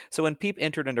So when Peep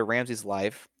entered into Ramsay's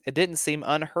life, it didn't seem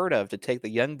unheard of to take the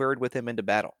young bird with him into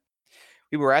battle.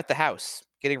 We were at the house,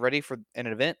 getting ready for an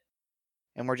event,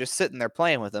 and we're just sitting there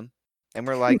playing with him. And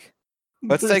we're like,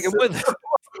 let's take him with us.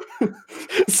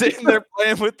 Sitting there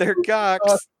playing with their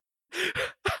cocks.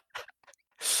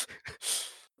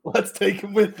 Let's take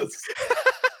him with us.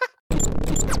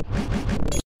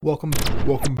 Welcome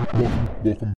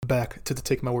back to the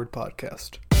Take My Word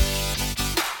podcast.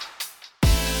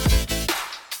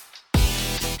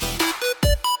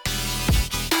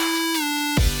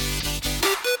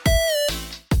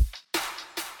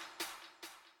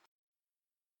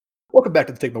 Welcome back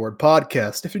to the Take My Word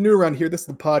podcast. If you're new around here, this is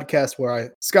the podcast where I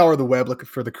scour the web looking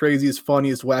for the craziest,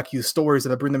 funniest, wackiest stories,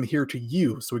 and I bring them here to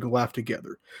you so we can laugh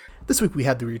together. This week we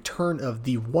had the return of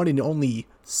the one and only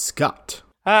Scott.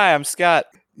 Hi, I'm Scott.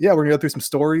 Yeah, we're gonna go through some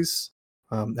stories.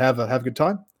 Have a good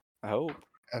time. I hope.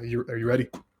 Are you ready?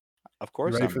 Of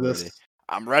course, You ready I'm for ready. this?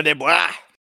 I'm ready, boy.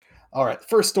 All right. The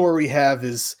first story we have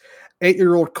is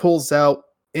 8-year-old calls out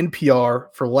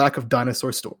NPR for lack of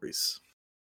dinosaur stories.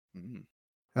 Mm.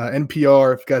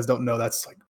 NPR, if you guys don't know, that's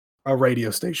like a radio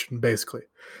station, basically.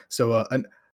 So an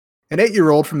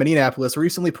 8-year-old from Minneapolis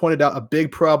recently pointed out a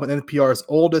big problem with NPR's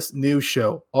oldest news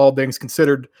show, All Things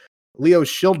Considered. Leo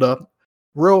Schilda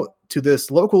wrote to this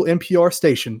local NPR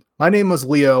station, "My name was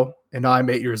Leo, and I'm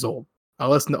 8 years old. I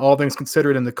listen to All Things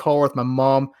Considered in the car with my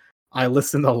mom. I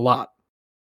listen a lot.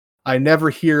 I never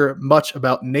hear much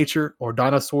about nature or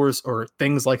dinosaurs or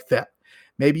things like that.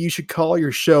 Maybe you should call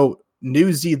your show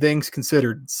Newsy Things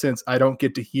Considered, since I don't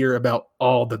get to hear about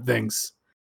all the things.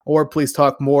 Or please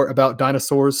talk more about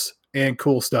dinosaurs and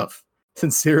cool stuff.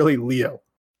 Sincerely, Leo."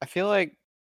 I feel like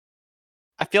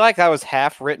that was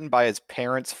half written by his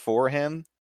parents for him.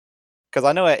 Because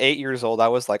I know at 8 years old, I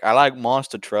was like, I like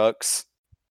monster trucks.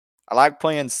 I like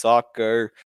playing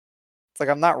soccer. It's like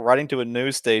I'm not writing to a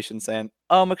news station saying,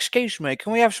 excuse me,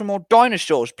 can we have some more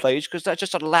dinosaurs, please? Because there's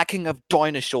just a lacking of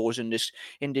dinosaurs in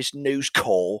this news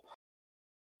call.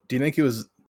 Do you think it was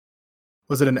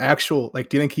it an actual, do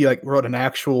you think he wrote an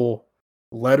actual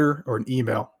letter or an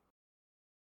email?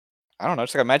 I don't know.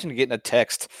 It's like imagine getting a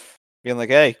text being like,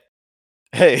 hey,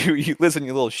 you listen,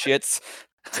 you little shits.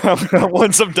 I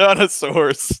want some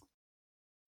dinosaurs.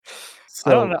 So,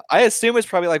 I don't know. I assume it's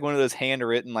probably like one of those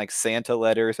handwritten Santa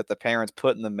letters that the parents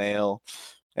put in the mail.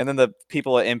 And then the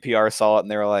people at NPR saw it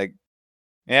and they were like,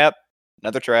 yep,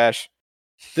 another trash.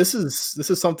 This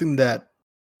is something that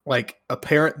a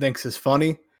parent thinks is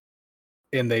funny,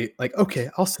 and they okay,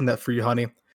 I'll send that for you, honey.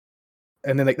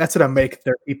 And then that's gonna make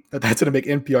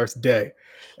NPR's day.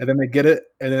 And then they get it,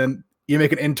 and then you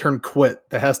make an intern quit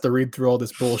that has to read through all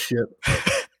this bullshit.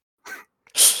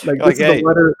 This is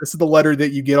the letter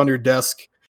that you get on your desk,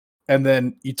 and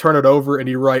then you turn it over and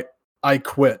you write, "I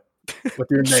quit," with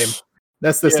your name.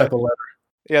 That's this type of letter.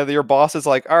 Yeah, your boss is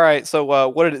like, all right, so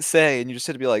what did it say? And you just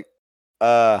had to be like,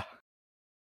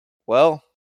 well,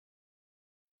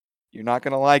 you're not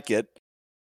going to like it.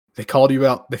 They called you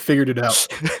out. They figured it out.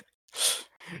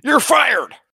 You're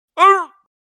fired!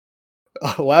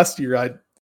 Last year,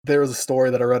 there was a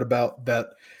story that I read about that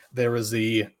there was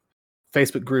the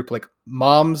Facebook group, it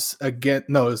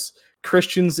was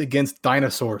Christians Against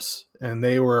Dinosaurs. And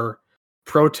they were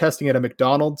protesting at a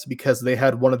McDonald's because they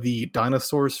had one of the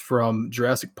dinosaurs from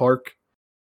Jurassic Park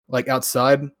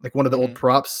outside, one of the old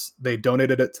props. They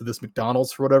donated it to this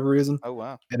McDonald's for whatever reason. Oh,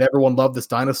 wow. And everyone loved this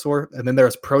dinosaur. And then there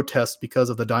was protests because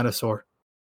of the dinosaur.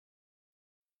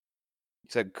 You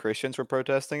said Christians were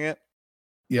protesting it?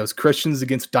 Yeah, it was Christians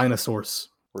Against Dinosaurs.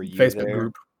 Were you Facebook there?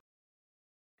 group.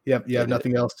 You have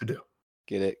nothing else to do.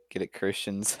 Get it,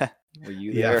 Christians. Were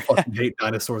you Yeah, there? I fucking hate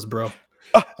dinosaurs, bro.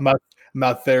 I'm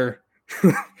out there.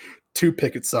 2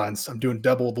 picket signs. I'm doing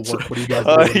double the work. What are you guys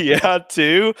doing? Yeah,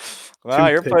 2? Wow,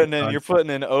 2 you're picket putting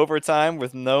in overtime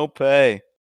with no pay.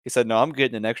 He said, no, I'm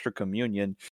getting an extra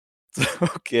communion.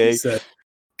 Okay. He said,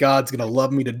 God's gonna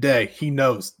love me today. He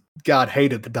knows God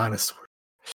hated the dinosaur.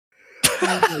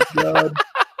 Oh my God.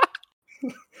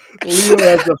 Leo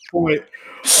has a point.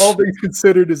 All Things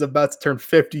Considered is about to turn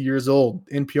 50 years old.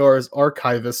 NPR's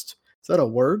archivist. Is that a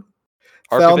word?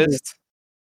 Archivist?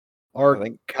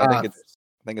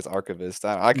 I think it's archivist.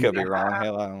 I could be wrong.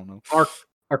 Hell, I don't know.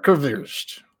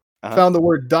 Archivist. Found the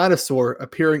word dinosaur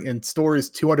appearing in stories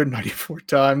 294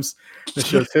 times in the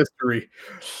show's history.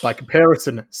 By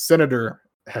comparison, Senator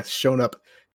has shown up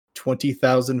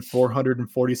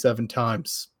 20,447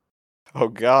 times. Oh,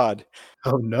 God.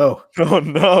 Oh, no. Oh,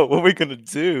 no. What are we going to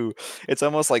do? It's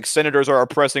almost like senators are a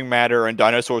pressing matter and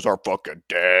dinosaurs are fucking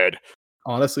dead.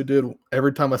 Honestly, dude,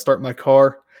 every time I start my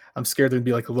car, I'm scared there'd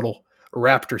be a little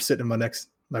raptor sitting in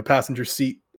my passenger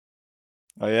seat.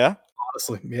 Oh, yeah?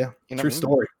 Honestly, yeah, You know, true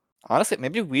story. honestly,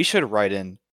 maybe we should write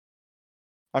in.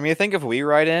 I mean, I think if we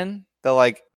write in, they'll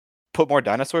like put more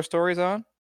dinosaur stories on.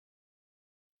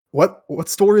 What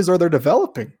stories are they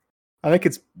developing? I think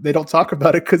it's they don't talk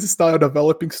about it because it's not a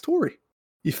developing story.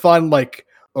 You find like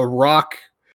a rock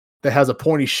that has a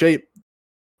pointy shape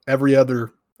every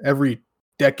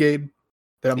decade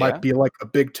that Yeah, might be like a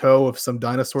big toe of some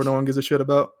dinosaur no one gives a shit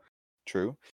about.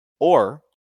 true. Or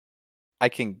I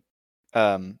can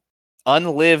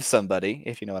unlive somebody,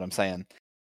 if you know what I'm saying,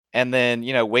 and then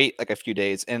wait like a few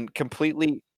days and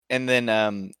completely, and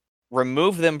then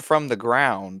remove them from the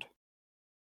ground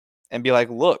and be like,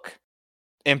 look,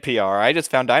 NPR, I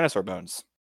just found dinosaur bones.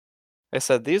 I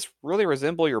said these really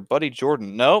resemble your buddy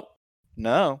Jordan. Nope,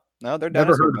 no, they're Never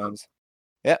dinosaur heard of bones.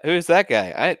 Yeah, who's that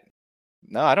guy?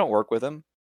 I don't work with him.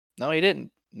 No, he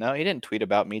didn't. No, he didn't tweet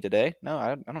about me today. No, I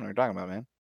don't know what you're talking about, man.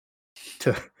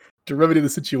 to to remedy the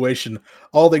situation.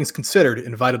 All things considered,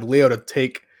 invited Leo to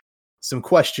take some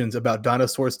questions about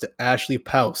dinosaurs to Ashley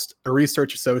Paust, a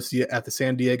research associate at the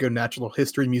San Diego Natural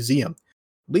History Museum.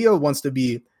 Leo wants to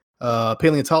be a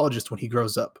paleontologist when he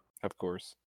grows up. Of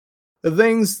course. The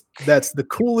things that's the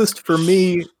coolest for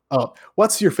me.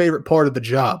 What's your favorite part of the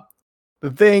job?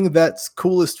 The thing that's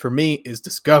coolest for me is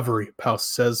discovery,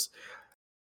 Paust says.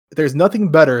 There's nothing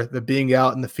better than being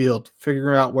out in the field,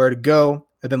 figuring out where to go,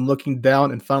 and then looking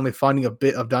down and finally finding a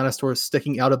bit of dinosaurs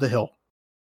sticking out of the hill.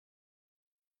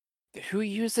 Who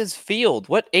uses field?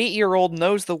 What 8-year-old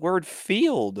knows the word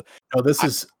field? No,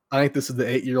 I think this is the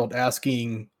 8-year-old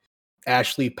asking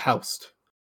Ashley Paust.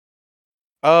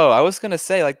 Oh, I was gonna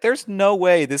say, like, there's no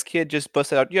way this kid just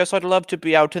busted out, yes, I'd love to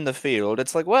be out in the field.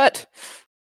 It's like, what?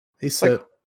 He It's like, said,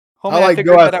 homie, I I like to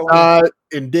go figured that out outside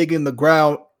and dig in the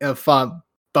ground and find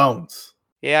bones.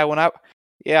 yeah,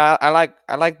 I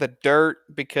like the dirt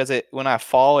because when I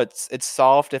fall, it's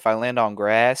soft if I land on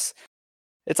grass.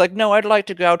 It's like, no, I'd like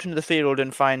to go out into the field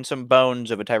and find some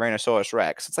bones of a Tyrannosaurus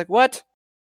Rex. It's like, what?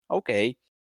 Okay.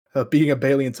 Being a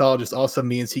paleontologist also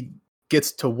means he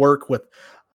gets to work with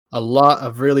a lot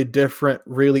of really different,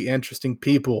 really interesting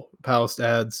people, Paust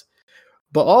adds.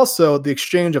 But also, the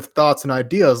exchange of thoughts and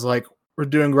ideas, like we're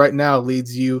doing right now,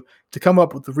 leads you to come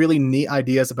up with really neat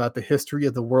ideas about the history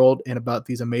of the world and about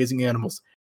these amazing animals.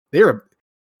 They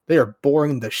are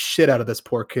boring the shit out of this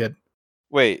poor kid.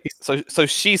 Wait, so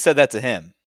she said that to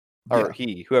him, or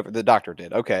Yeah, whoever the doctor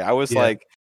did. Okay, I was yeah. like,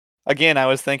 again, I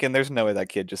was thinking, there's no way that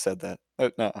kid just said that.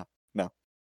 No, no,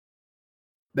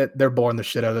 That they're boring the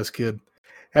shit out of this kid.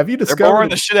 Have you they're boring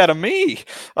discovered? the shit out of me.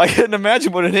 I couldn't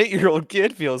imagine what an 8-year-old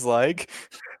kid feels like.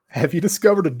 Have you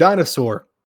discovered a dinosaur?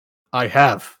 I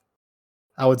have.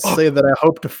 I would say that I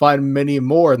hope to find many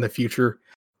more in the future,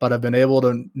 but I've been able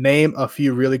to name a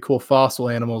few really cool fossil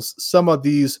animals. Some of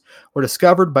these were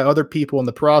discovered by other people in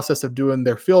the process of doing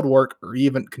their field work or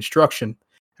even construction.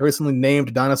 I recently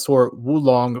named dinosaur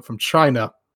Wulong from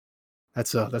China.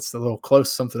 That's a little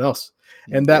close something else.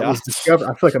 And that Yeah. was discovered.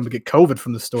 I feel like I'm gonna get COVID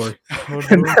from the story. Oh,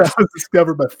 And no. that was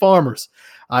discovered by farmers.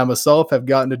 I myself have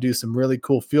gotten to do some really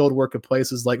cool field work in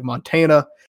places like Montana.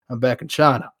 I'm back in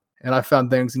China, and I found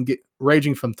things and get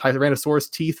ranging from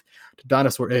Tyrannosaurus teeth to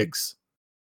dinosaur eggs.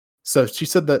 So she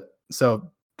said that.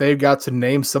 So they got to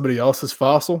name somebody else's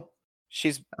fossil.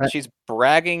 She's I- she's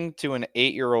bragging to an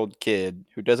 8-year-old kid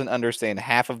who doesn't understand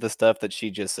half of the stuff that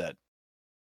she just said.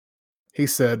 He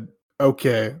said,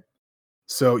 "Okay,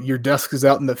 so your desk is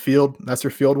out in the field. That's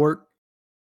your field work."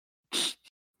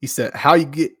 He said, "How you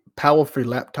get power for your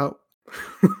laptop?"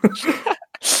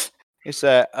 He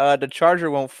said, the charger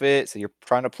won't fit, so you're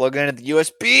trying to plug it into the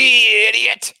USB,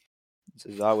 idiot. This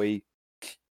is how we.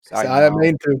 So I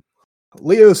mean, to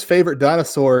Leo's favorite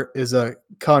dinosaur is a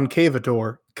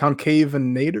concavenator.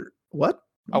 Concavenator? What?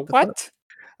 A The fuck? what?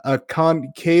 A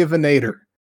concavenator.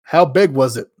 How big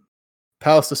was it?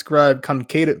 Paus described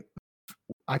concave.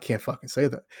 I can't fucking say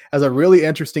that. As a really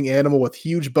interesting animal with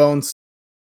huge bones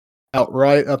out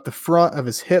right up the front of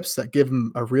his hips that give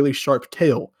him a really sharp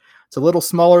tail. It's a little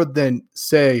smaller than,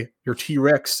 say, your T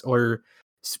Rex or your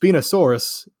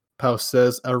Spinosaurus, Paus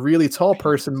says. A really tall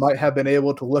person might have been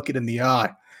able to look it in the eye,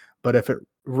 but if it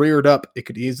reared up, it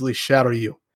could easily shatter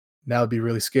you. That would be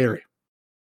really scary.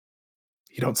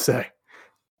 You don't say.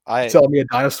 You telling me a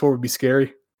dinosaur would be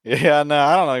scary? Yeah, no,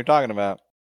 I don't know what you're talking about.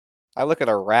 I look at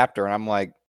a raptor and I'm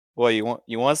like, well, you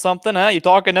want something, huh? You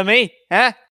talking to me,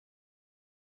 huh?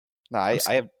 No,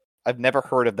 I've never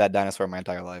heard of that dinosaur in my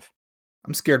entire life.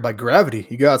 I'm scared by gravity.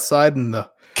 You go outside and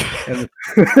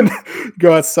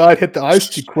go outside, hit the ice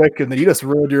too quick, and then you just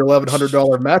ruined your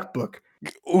 $1,100 MacBook.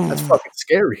 That's Ooh, fucking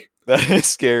scary. that is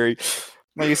scary.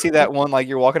 Like you see that one, like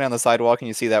you're walking down the sidewalk and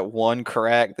you see that one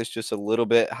crack that's just a little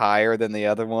bit higher than the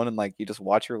other one, and like you just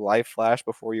watch your life flash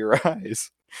before your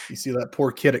eyes. You see that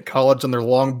poor kid at college on their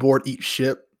longboard eat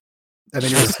shit, and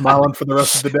then you're smiling for the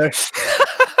rest of the day.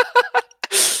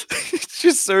 It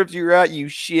just served you right, you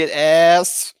shit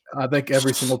ass. I think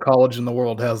every single college in the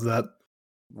world has that.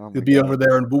 Oh my You'll be God. over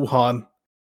there in Wuhan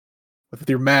with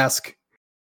your mask.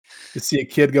 You see a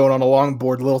kid going on a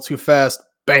longboard a little too fast.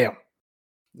 Bam.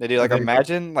 They do like There you go.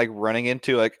 imagine like running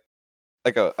into like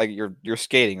you're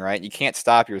skating, right? You can't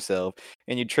stop yourself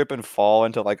and you trip and fall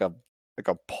into like a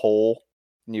pole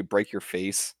and you break your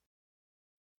face.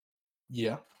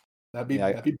 Yeah. That'd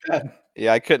Yeah, be bad.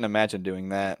 yeah, I couldn't imagine doing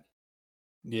that.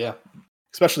 Yeah.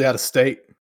 Especially out of state.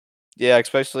 Yeah,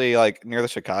 especially like near the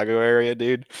Chicago area,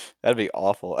 dude. That'd be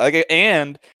awful. Like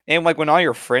and like when all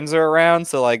your friends are around,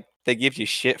 so like they give you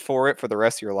shit for it for the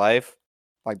rest of your life.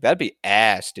 Like that'd be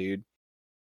ass, dude.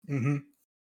 Mm-hmm.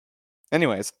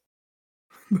 Anyways.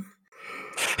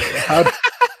 How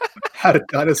did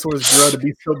dinosaurs grow to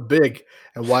be so big?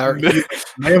 And why are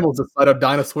mammals inside of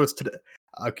dinosaurs today?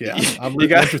 Okay, I'm You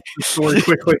got- interested in the story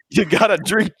quickly. You gotta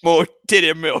drink more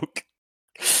titty milk.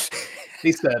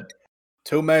 He said,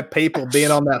 too many people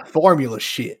being on that formula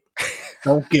shit.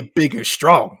 Don't get big or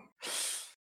strong.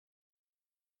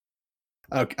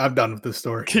 Okay, I'm done with this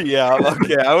story. Yeah,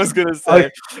 okay. I was gonna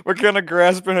say we're kind of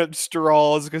grasping at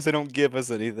straws because they don't give us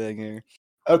anything here.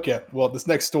 Okay, well, this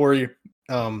next story,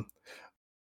 I'm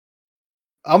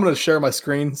going to share my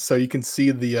screen so you can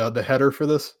see the header for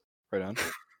this. Right on.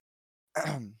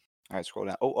 All right, scroll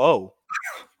down. Oh.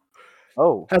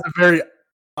 Has a very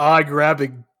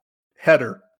eye-grabbing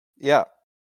header. Yeah.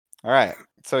 All right.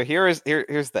 So here's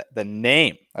the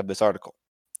name of this article.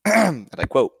 And I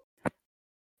quote: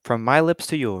 "From my lips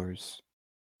to yours,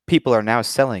 people are now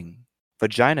selling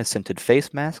vagina-scented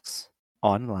face masks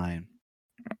online."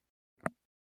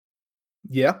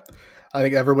 Yeah, I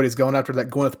think everybody's going after that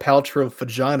Gwyneth Paltrow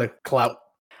vagina clout.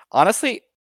 Honestly,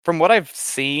 from what I've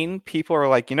seen, people are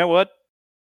like, you know what?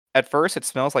 At first, it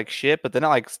smells like shit, but then it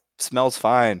like smells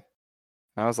fine.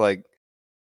 I was like,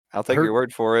 I'll take your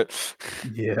word for it.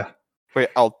 Yeah. Wait,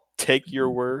 I'll take your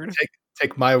word?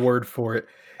 Take my word for it.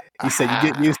 He said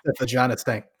you get used to vagina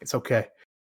stink. It's okay.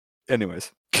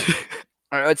 Anyways. All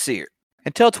right, let's see here.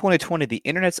 Until 2020, the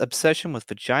internet's obsession with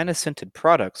vagina-scented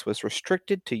products was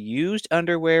restricted to used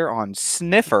underwear on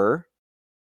Sniffer.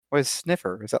 What is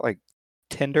Sniffer? Is that like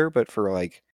Tinder, but for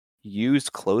like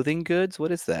used clothing goods?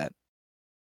 What is that?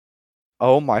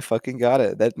 Oh my fucking god,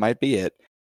 it. That might be it.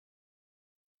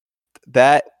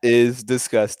 That is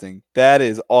disgusting. That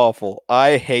is awful.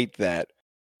 I hate that.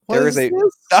 What is this?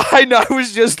 I know. I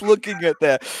was just looking at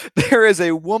that. There is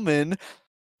a woman,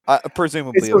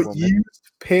 presumably a woman. Used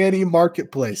panty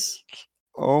marketplace.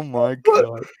 Oh my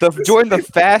god! Join the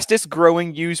fastest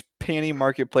growing used panty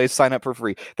marketplace. Sign up for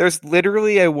free. There's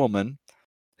literally a woman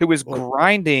who is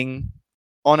grinding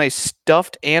on a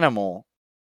stuffed animal,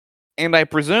 and I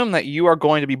presume that you are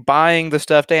going to be buying the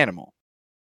stuffed animal.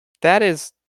 That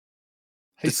is.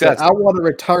 He said, "I want to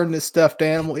return this stuffed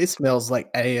animal. It smells like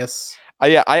ass."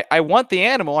 Yeah, I want the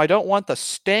animal. I don't want the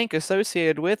stank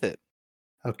associated with it.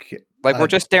 Okay. Like we're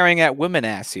just staring at women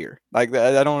ass here. Like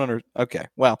I don't Okay.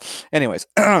 Well, anyways.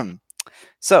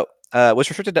 So, was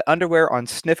restricted to underwear on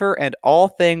Sniffer and all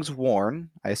things worn.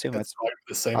 I assume that's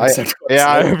the same.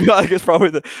 Yeah, I feel like it's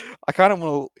probably I kind of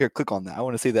want to click on that. I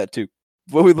want to see that too.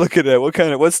 What we looking at?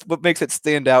 What makes it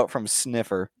stand out from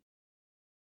Sniffer?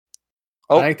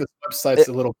 Oh, I think this website's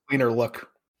a little cleaner look.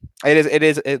 It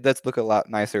is. It does look a lot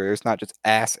nicer. There's not just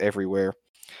ass everywhere.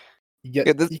 You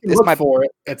can look for it.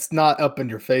 It's not up in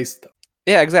your face, though.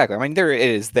 Yeah, exactly. I mean, it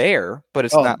is there, but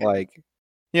it's not like,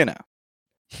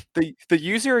 the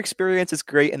user experience is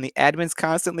great, and the admins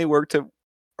constantly work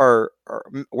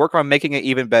on making it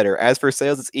even better. As for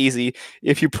sales, it's easy.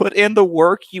 If you put in the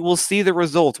work, you will see the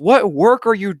results. What work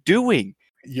are you doing?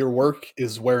 Your work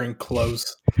is wearing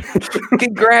clothes.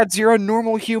 Congrats, you're a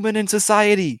normal human in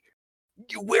society.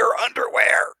 You wear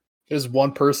underwear. There's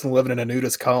one person living in a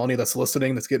nudist colony that's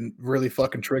listening that's getting really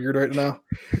fucking triggered right now.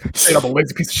 Saying I'm a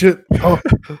lazy piece of shit.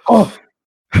 Oh.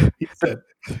 He said,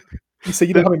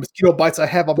 you know how many mosquito bites I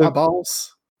have on my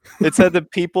balls? It said the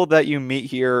people that you meet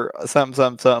here,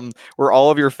 something, where all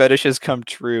of your fetishes come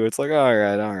true. It's like, all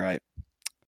right.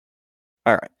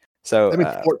 So, I mean,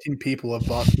 14 people have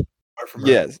bought from her.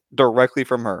 Yes, directly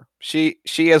from her. She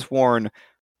has worn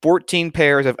 14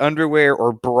 pairs of underwear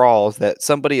or bras that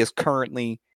somebody is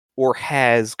currently or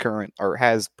has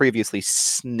previously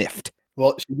sniffed.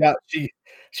 Well,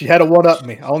 she had a one up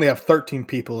me. I only have 13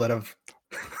 people that have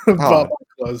bought my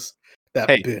clothes.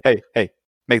 Hey,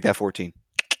 make that 14.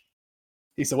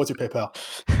 He said, "What's your PayPal?"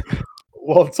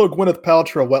 Well, until Gwyneth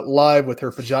Paltrow went live with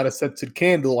her vagina-scented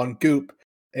candle on Goop,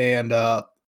 and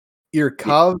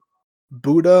Irkav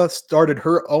Buddha started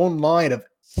her own line of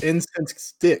incense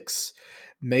sticks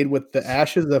made with the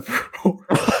ashes of her own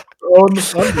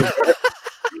underwear.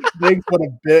 Things went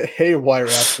a bit haywire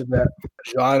after that.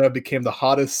 Vagina became the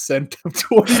hottest scent of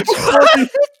 2020,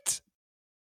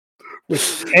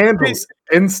 with candles,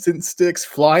 instant sticks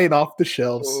flying off the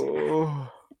shelves. Oh.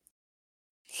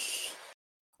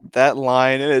 That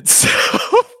line in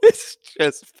itself is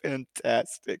just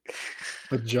fantastic.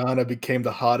 Vagina became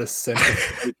the hottest scent of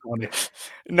 2020.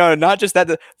 No, not just that.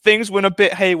 The things went a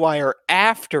bit haywire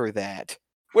after that.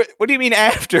 What do you mean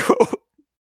after?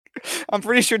 I'm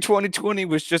pretty sure 2020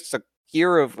 was just a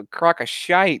year of a crock of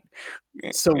shite.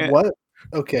 So what?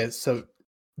 Okay, so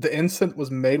the incense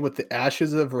was made with the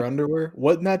ashes of her underwear.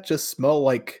 Wouldn't that just smell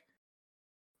like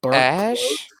burnt Ash?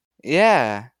 clothes?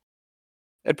 Yeah.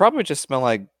 It'd probably just smell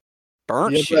like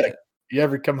burnt shit. You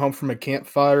ever come home from a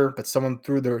campfire, but someone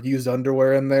threw their used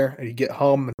underwear in there, and you get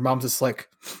home, and your mom's just like,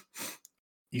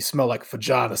 "You smell like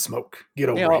vagina smoke. Get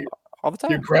over Yeah, here. all the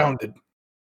You're time. grounded.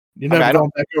 You're I mean, never I don't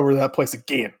going back over to that place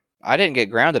again." I didn't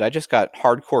get grounded. I just got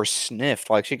hardcore sniffed.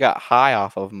 Like she got high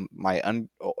off of my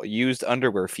used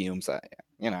underwear fumes. What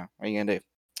are you gonna do?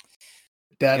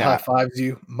 Dad Yeah. high fives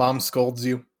you. Mom scolds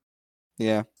you.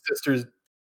 Yeah. Sister's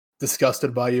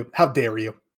disgusted by you. How dare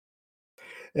you?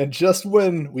 And just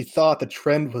when we thought the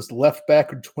trend was left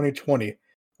back in 2020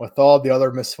 with all the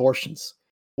other misfortunes.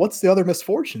 What's the other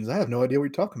misfortunes? I have no idea what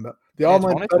you're talking about. The Yeah,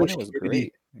 online 2020 fetish was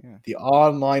community. great. Yeah. The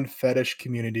online fetish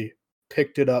community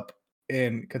picked it up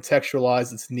and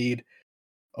contextualized its need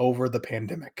over the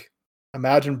pandemic.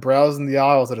 Imagine browsing the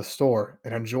aisles at a store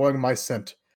and enjoying my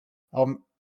scent. I'll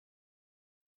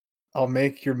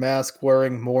make your mask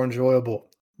wearing more enjoyable,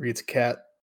 reads Cat,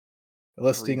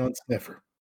 listing on Sniffer.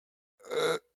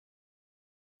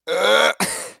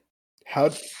 How?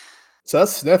 So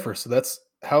that's Sniffer. So that's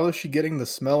how is she getting the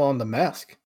smell on the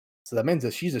mask? So that means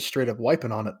that she's just straight up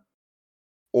wiping on it.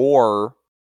 Or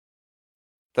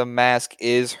the mask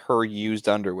is her used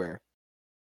underwear.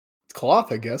 It's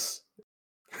cloth, I guess.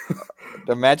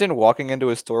 Imagine walking into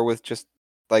a store with just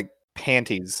like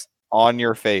panties on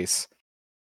your face.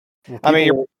 Well, I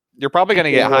mean, you're probably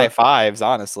gonna get high fives,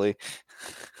 honestly.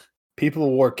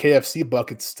 People wore KFC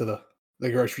buckets to the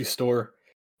grocery store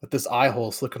with this eye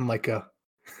holes looking like a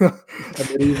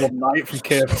medieval knight from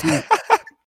KFC.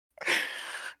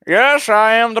 Yes,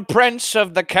 I am the prince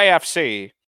of the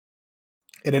KFC.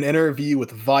 In an interview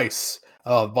with Vice,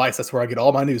 that's where I get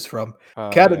all my news from.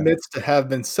 Cat admits to have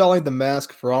been selling the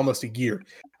mask for almost a year.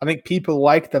 I think people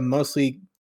like them mostly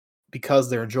because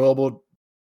they're enjoyable,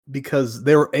 because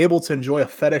they were able to enjoy a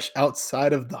fetish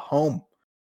outside of the home.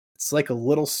 It's like a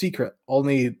little secret,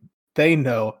 only they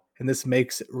know, and this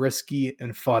makes it risky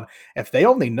and fun. If they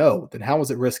only know, then how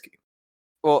is it risky?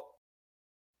 Well,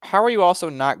 how are you also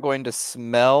not going to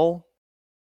smell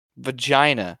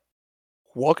vagina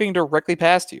walking directly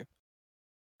past you?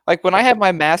 Like when I have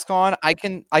my mask on, I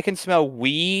can smell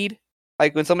weed.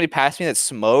 Like when somebody passes me that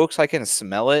smokes, I can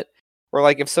smell it. Or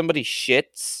like if somebody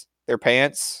shits their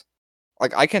pants,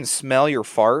 like I can smell your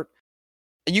fart.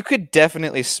 You could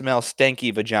definitely smell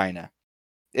stanky vagina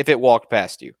if it walked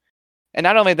past you. And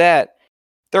not only that,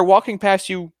 they're walking past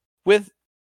you with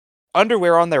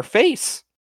underwear on their face.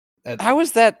 How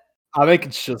is that? I think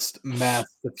it's just math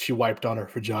that she wiped on her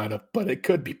vagina, but it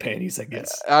could be panties, I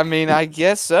guess. I mean, I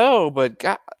guess so, but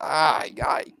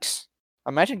yikes.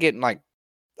 Imagine getting like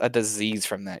a disease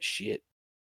from that shit.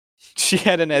 She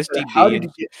had an STD. How did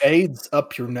you get AIDS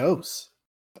up your nose?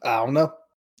 I don't know.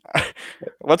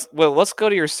 Let's go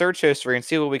to your search history and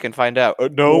see what we can find out. Whoa.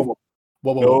 No.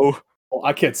 Well,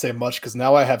 I can't say much because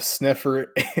now I have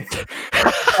Sniffer. I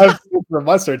have Sniffer in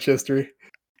my search history.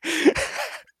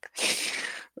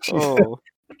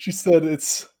 She said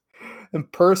it's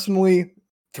impersonally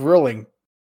thrilling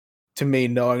to me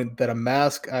knowing that a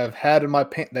mask I've had in my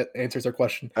pants, that answers our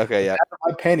question. Okay, yeah.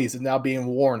 My panties is now being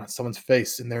worn on someone's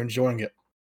face and they're enjoying it.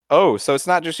 Oh, so it's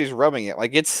not just she's rubbing it,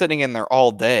 like it's sitting in there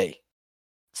all day.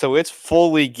 So it's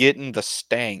fully getting the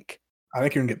stank. I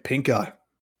think you're gonna get pink eye.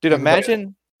 Dude,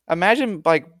 imagine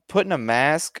like putting a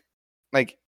mask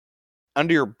like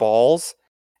under your balls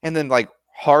and then like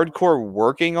hardcore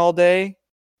working all day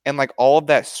and like all of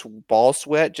that ball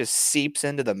sweat just seeps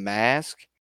into the mask.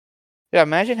 Yeah,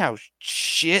 imagine how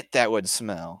shit that would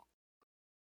smell.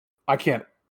 I can't.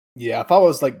 Yeah, if I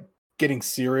was like getting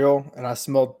cereal and I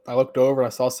looked over and I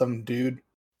saw some dude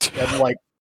and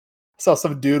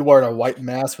some dude wearing a white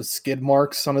mask with skid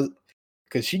marks on it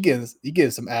because he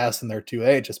gets some ass in there too.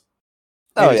 You're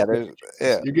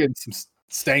getting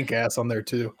stank ass on there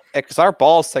too. Because our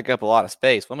balls take up a lot of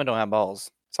space. Women don't have balls,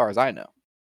 as far as I know.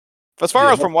 As far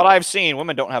Yeah. as from what I've seen,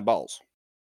 women don't have balls.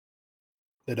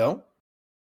 They don't?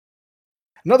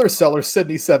 Another seller,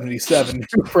 Sydney77,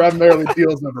 who primarily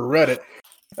deals over Reddit,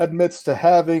 admits to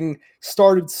having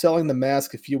started selling the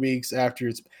mask a few weeks after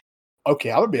its.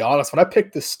 Okay, I'm gonna be honest. When I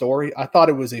picked this story, I thought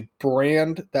it was a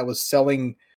brand that was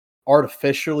selling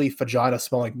artificially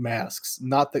vagina-smelling masks,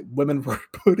 not that women were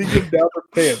putting them down their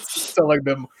pants, selling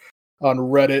them on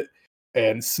Reddit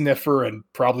and Sniffer and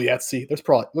probably Etsy. There's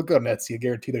probably look on Etsy. I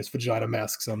guarantee there's vagina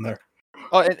masks on there.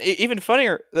 Oh, and even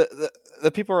funnier,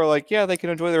 the people are like, yeah, they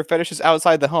can enjoy their fetishes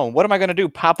outside the home. What am I going to do?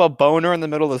 Pop a boner in the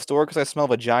middle of the store because I smell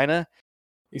vagina?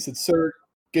 He said, "Sir,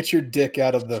 get your dick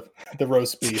out of the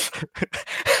roast beef."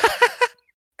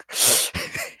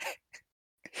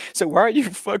 So why are you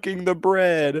fucking the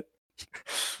bread?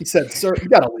 He said, "Sir, you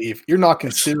gotta leave. You're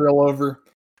knocking cereal over."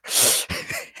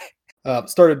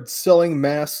 Started selling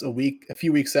masks a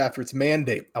few weeks after its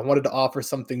mandate. I wanted to offer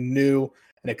something new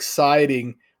and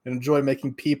exciting and enjoy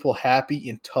making people happy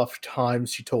in tough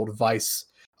times, she told Vice.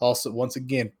 Also, once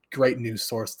again, great news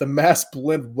source. The masks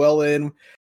blend well in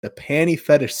the panty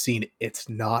fetish scene. It's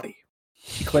naughty.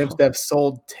 He claims to have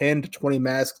sold 10 to 20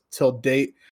 masks till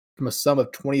date from a sum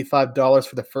of $25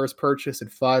 for the first purchase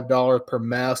and $5 per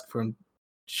mask for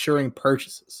ensuring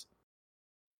purchases.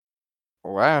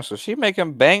 Wow, so she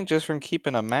making bank just from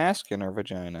keeping a mask in her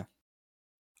vagina.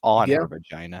 On Yeah. her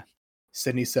vagina.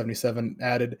 Sydney77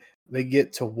 added, they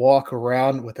get to walk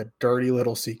around with a dirty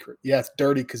little secret. Yeah, it's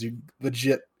dirty because you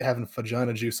legit having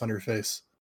vagina juice on your face.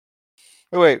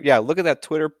 Wait, yeah, look at that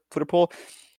Twitter poll.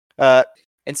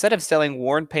 Instead of selling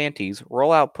worn panties,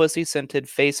 roll out pussy-scented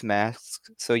face masks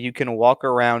so you can walk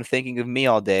around thinking of me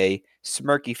all day,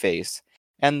 smirky face.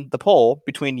 And the poll,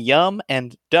 between yum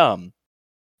and dumb,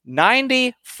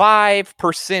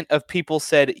 95% of people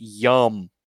said yum.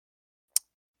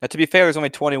 Now, to be fair, there's only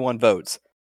 21 votes.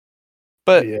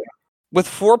 But Yeah. with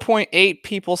 4.8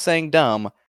 people saying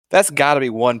dumb, that's got to be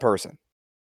one person.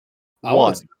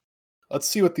 One. Let's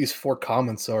see what these 4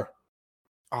 comments are.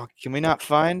 Oh, can we not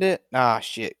find it? Ah,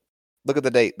 shit. Look at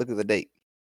the date. Look at the date.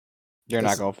 You're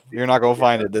not gonna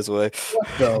find it this way. What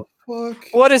the fuck?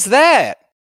 What is that?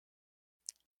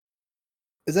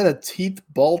 Is that a teeth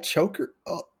ball choker?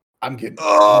 Oh, I'm getting.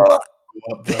 Oh,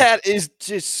 up, that is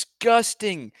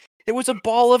disgusting. It was a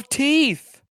ball of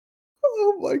teeth.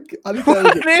 Oh my god! I think What that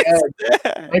was a is gag.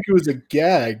 that? I think it was a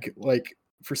gag, like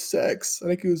for sex. I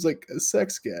think it was like a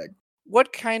sex gag.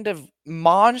 What kind of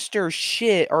monster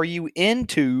shit are you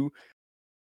into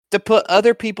to put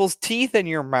other people's teeth in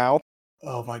your mouth?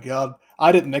 Oh my god!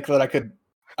 I didn't think that I could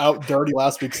out dirty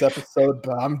last week's episode,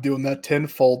 but I'm doing that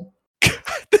tenfold.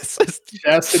 This is.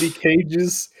 Chastity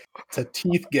cages to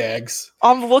teeth gags.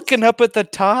 I'm looking up at the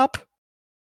top,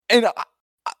 and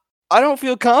I don't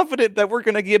feel confident that we're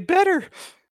gonna get better.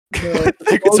 I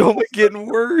think it's only getting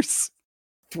worse.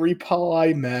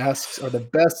 3-ply masks are the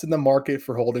best in the market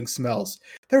for holding smells.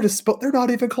 They're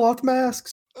not even cloth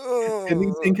masks. And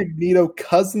these incognito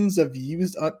cousins of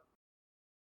used.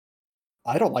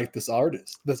 I don't like this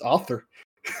author.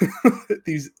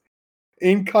 These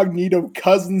incognito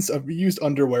cousins of used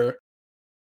underwear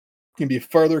can be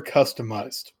further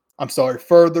customized.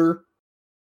 Further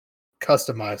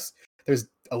customized. There's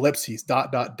ellipses, ...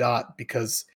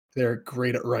 because they're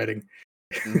great at writing.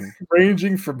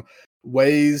 Ranging from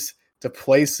ways to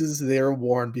places they are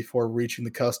worn before reaching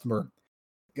the customer.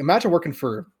 Imagine working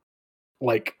for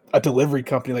like a delivery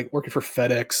company, like working for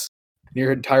FedEx, and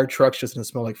your entire truck's just gonna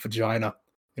smell like vagina,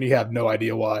 and you have no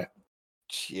idea why.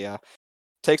 Yeah.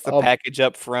 Takes the package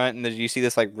up front, and then you see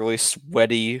this like really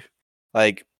sweaty,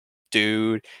 like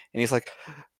dude, and he's like,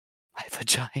 "My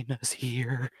vagina's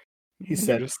here." He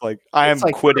said, "Just like I am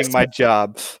like quitting Christmas. My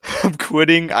job. I'm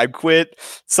quitting. I quit.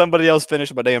 Somebody else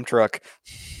finish my damn truck."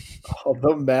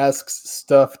 Although masks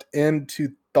stuffed into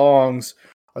thongs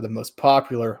are the most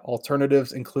popular,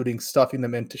 alternatives including stuffing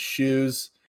them into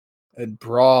shoes and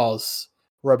bras,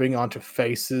 rubbing onto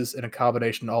faces, and a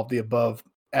combination of all the above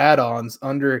add-ons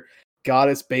under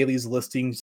Goddess Bailey's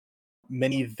listings.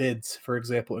 Many vids, for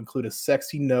example, include a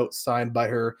sexy note signed by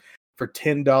her for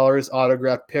 $10,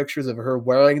 autographed pictures of her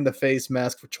wearing the face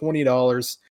mask for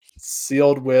 $20,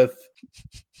 sealed with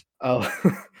a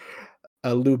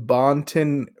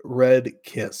Louboutin red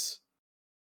kiss.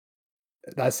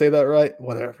 Did I say that right?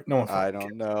 Whatever. No one. I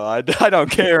don't know. I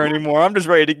don't care anymore. I'm just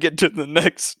ready to get to the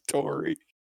next story.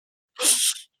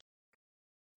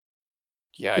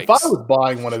 Yikes. If I was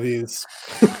buying one of these,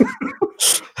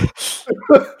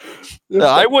 no,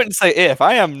 I wouldn't say if.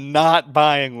 I am not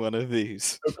buying one of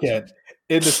these. Okay.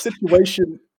 In the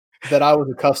situation that I was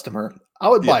a customer, I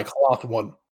would Yeah. buy a cloth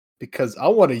one because I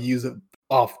want to use it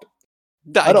often.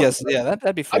 I don't guess, want- yeah,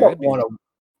 that'd be I fair. don't That'd be- want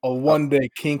a one-day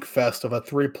kink fest of a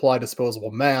 3-ply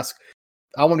disposable mask.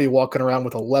 I want to be walking around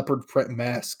with a leopard print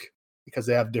mask because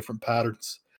they have different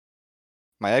patterns.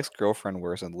 My ex-girlfriend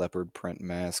wears a leopard print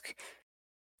mask.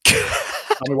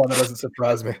 Only one that doesn't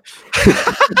surprise me.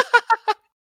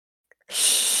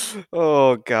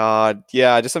 Oh God,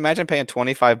 yeah. Just imagine paying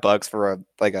 $25 for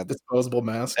a Disposable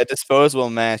mask.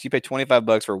 disposable mask. You pay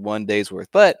 $25 for 1 day's worth,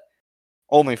 but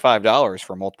only $5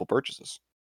 for multiple purchases.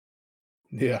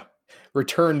 Yeah.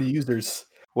 Return users.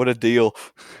 What a deal!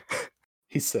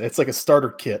 He said it's like a starter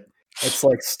kit. It's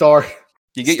like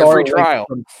You get your free Starlink trial.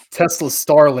 from Tesla's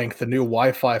Starlink, the new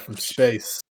Wi-Fi from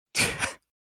space.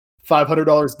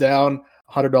 $500 down,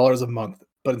 $100 a month.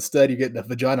 But instead, you get the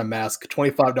vagina mask,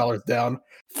 $25 down,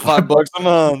 $5 a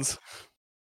month.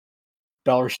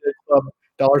 Dollar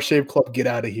Shave Club, get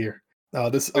out of here.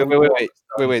 This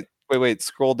Wait.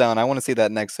 Scroll down. I want to see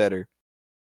that next header.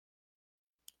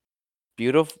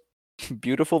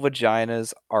 Beautiful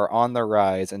vaginas are on the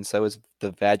rise, and so is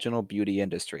the vaginal beauty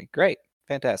industry. Great,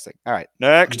 fantastic. All right,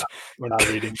 next. We're not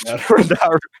reading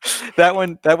that.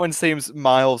 That one seems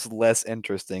miles less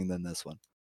interesting than this one.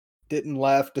 Didn't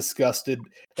laugh, disgusted.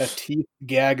 That teeth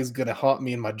gag is gonna haunt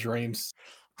me in my dreams.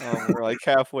 Oh, we're like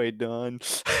halfway done.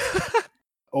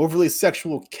 Overly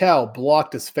sexual cow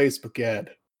blocked his Facebook ad.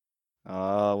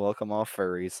 Oh, welcome all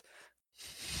furries.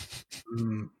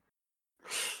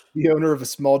 The owner of a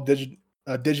small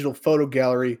digital photo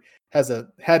gallery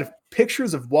had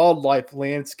pictures of wildlife,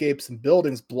 landscapes, and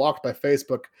buildings blocked by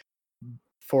Facebook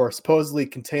for supposedly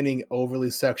containing overly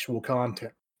sexual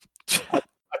content. I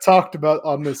talked about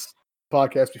on this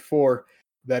podcast before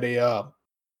that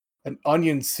an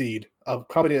onion seed, a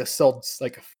company that sold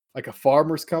like a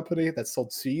farmer's company that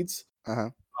sold seeds.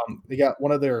 They got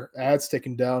one of their ads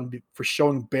taken down for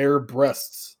showing bare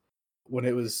breasts when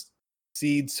it was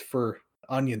seeds for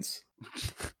onions.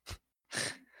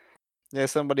 Yeah,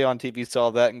 somebody on TV saw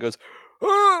that and goes,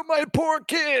 "Oh, my poor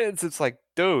kids!" It's like,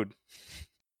 dude.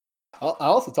 I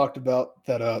also talked about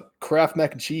that Kraft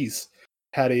mac and cheese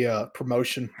had a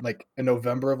promotion like in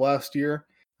November of last year.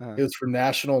 It was for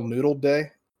National Noodle Day,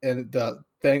 and the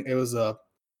thing it was a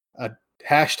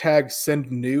hashtag send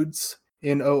nudes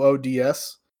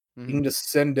NOODS. You can just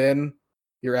send in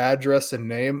your address and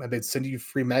name, and they'd send you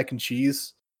free mac and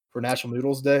cheese for National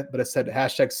Noodles Day. But it said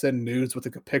hashtag send nudes with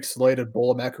like a pixelated bowl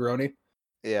of macaroni.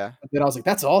 Yeah. And then I was like,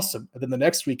 that's awesome. And then the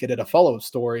next week, I did a follow-up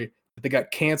story that they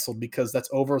got canceled because that's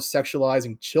over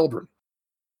sexualizing children.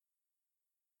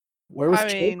 Where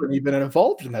was children even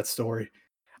involved in that story?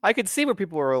 I could see where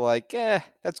people were like,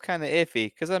 that's kind of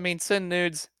iffy. Because, I mean, send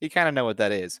nudes, you kind of know what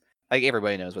that is. Like,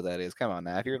 everybody knows what that is. Come on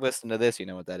now. If you're listening to this, you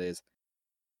know what that is.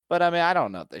 But, I mean, I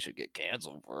don't know if they should get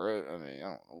canceled for it. I mean, I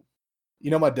don't know.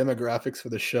 You know, my demographics for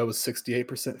the show is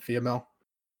 68% female.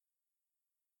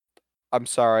 I'm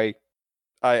sorry.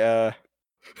 I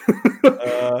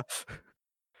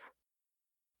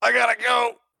gotta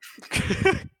go.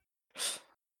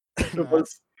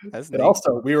 And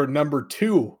also, we were number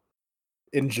 2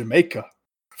 in Jamaica.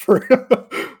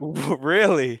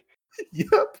 Really?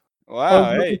 Yep.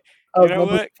 Wow. Hey, I was you know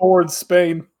number what? 4 in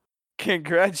Spain.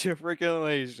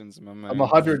 Congratulations, my man. I'm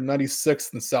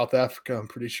 196th in South Africa, I'm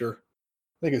pretty sure.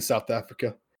 I think it's South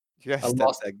Africa. You gotta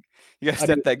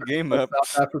step that game up.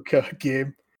 South Africa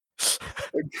game.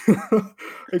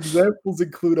 Examples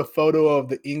include a photo of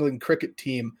the England cricket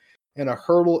team and a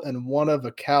hurdle and one of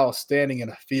a cow standing in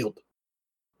a field.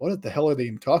 What the hell are they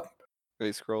even talking about?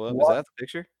 Wait, scroll up. What? Is that the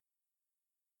picture?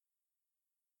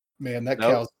 Man, that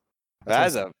Nope. cow's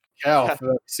That's a cow. If I've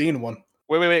ever seen one.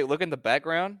 wait. Look in the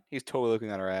background. He's totally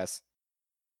looking at her ass.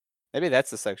 Maybe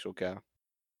that's the sexual cow.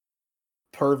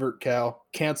 Pervert cow.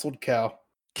 Canceled cow.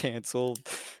 Canceled.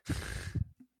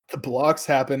 The blocks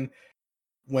happen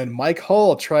when Mike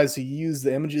Hall tries to use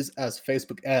the images as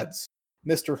Facebook ads.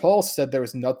 Mr. Hall said there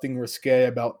was nothing risque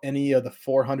about any of the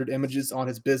 400 images on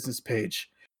his business page.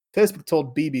 Facebook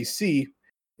told BBC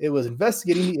it was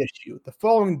investigating the issue. The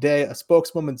following day, a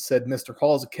spokeswoman said Mr.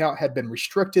 Hall's account had been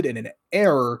restricted in an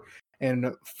error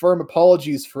and firm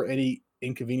apologies for any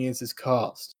inconveniences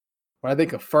caused. When I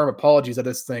think of firm apologies, I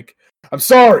just think, I'm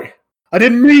sorry, I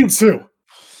didn't mean to.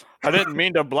 I didn't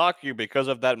mean to block you because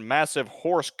of that massive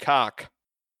horse cock.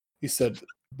 He said,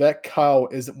 that cow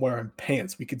isn't wearing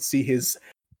pants. We could see his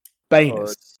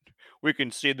penis. We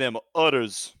can see them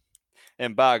udders.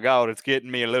 And by God, it's getting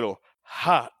me a little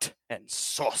hot and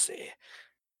saucy.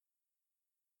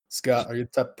 Scott, are you the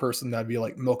type of person that'd be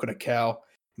like milking a cow?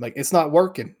 Like, it's not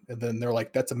working. And then they're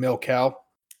like, that's a male cow.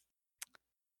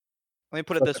 Let me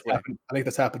put it this way. I think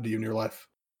that's happened to you in your life.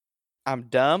 I'm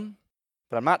dumb,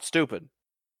 but I'm not stupid.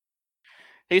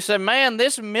 He said, man,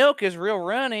 this milk is real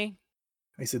runny.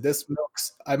 He said, "This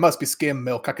milk's. I must be skim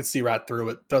milk. I can see right through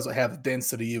it. Doesn't have the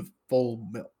density of full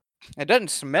milk." It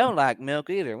doesn't smell like milk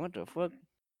either. What the fuck?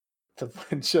 The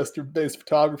Manchester-based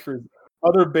photographer's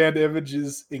other banned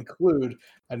images include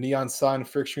a neon sign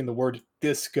featuring the word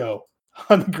 "disco"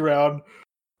 on the ground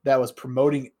that was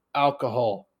promoting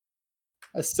alcohol,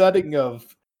 a setting of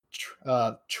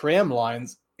tram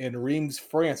lines in Reims,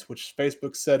 France, which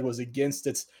Facebook said was against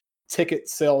its ticket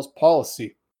sales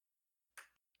policy.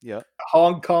 Yeah. A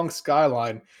Hong Kong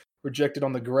skyline projected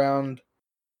on the ground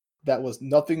that was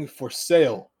nothing for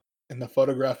sale in the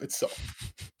photograph itself.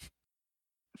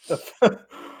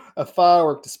 A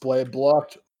firework display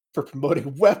blocked for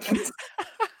promoting weapons.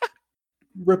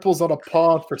 Ripples on a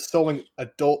pond for selling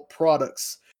adult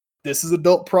products. This is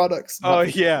adult products. Oh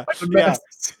not yeah, the yeah,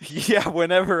 masses. yeah.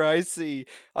 Whenever I see,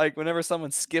 like, whenever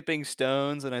someone's skipping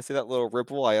stones and I see that little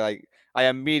ripple, I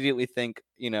immediately think,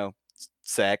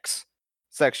 sex,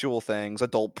 sexual things,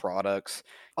 adult products.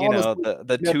 Honestly,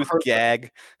 The never tooth heard that.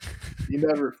 gag. You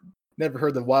never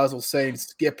heard the wise old saying,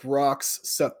 "Skip rocks,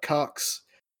 suck cocks."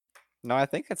 No, I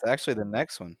think it's actually the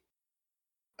next one.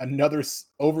 Another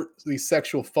overly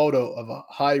sexual photo of a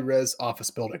high-res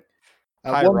office building.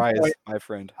 At High one rise, point, my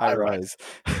friend. High rise.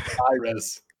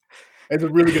 high-res. It's a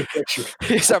really good picture.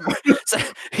 he said,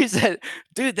 he said,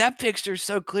 dude, that picture's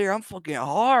so clear. I'm fucking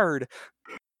hard.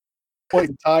 My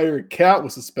entire account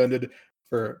was suspended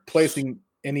for placing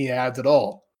any ads at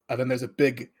all. And then there's a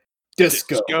big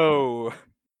disco. Go.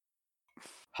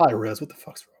 High res, what the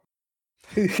fuck's wrong?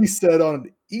 He said on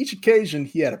each occasion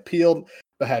he had appealed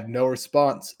but had no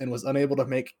response and was unable to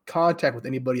make contact with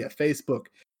anybody at Facebook.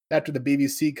 After the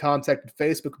BBC contacted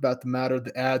Facebook about the matter,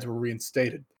 the ads were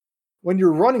reinstated. When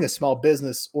you're running a small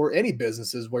business or any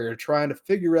businesses where you're trying to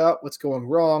figure out what's going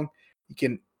wrong,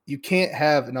 you can't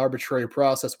have an arbitrary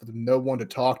process with no one to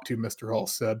talk to, Mr. Hall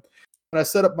said. When I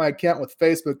set up my account with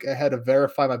Facebook, I had to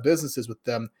verify my businesses with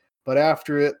them, but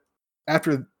after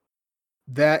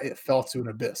that, it fell to an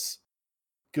abyss.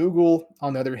 Google,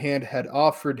 on the other hand, had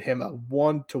offered him a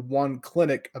one-to-one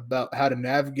clinic about how to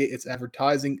navigate its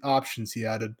advertising options, he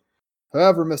added.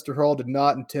 However, Mr. Hall did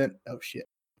not intend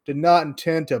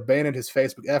to abandon his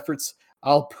Facebook efforts.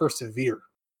 I'll persevere.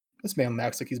 This man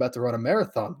acts like he's about to run a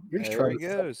marathon. You're just trying to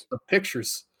sell the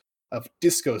pictures of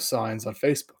disco signs on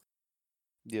Facebook.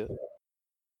 Yeah.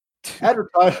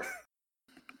 Advertise.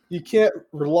 You can't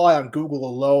rely on Google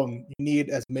alone. You need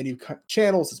as many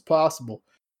channels as possible.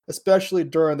 Especially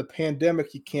during the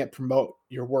pandemic, you can't promote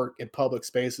your work in public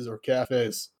spaces or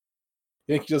cafes.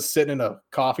 You think you're just sitting in a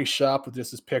coffee shop with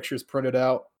just his pictures printed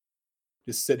out,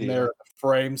 just sitting there in the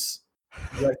frames,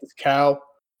 like this cow.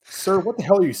 Sir, what the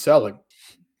hell are you selling?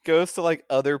 Goes to like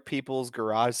other people's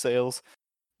garage sales.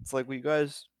 It's like, would you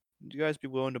guys be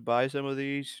willing to buy some of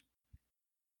these?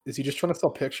 Is he just trying to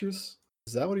sell pictures?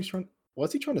 Is that what he's trying?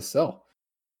 What's he trying to sell?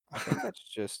 I think that's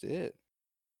just it.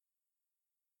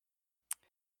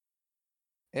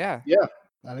 Yeah. Yeah,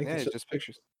 I think it's it's just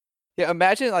pictures. Yeah,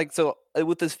 imagine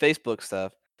with this Facebook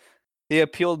stuff, he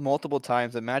appealed multiple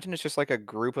times. Imagine it's just like a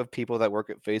group of people that work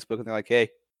at Facebook and they're like, hey,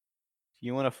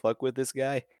 you want to fuck with this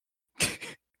guy?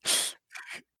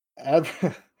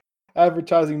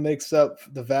 Advertising makes up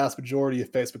the vast majority of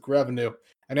Facebook revenue,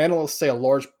 and analysts say a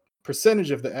large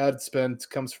percentage of the ad spend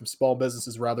comes from small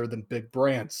businesses rather than big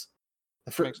brands.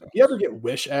 You ever get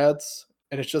Wish ads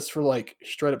and it's just for like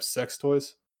straight up sex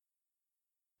toys?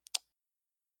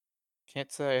 Can't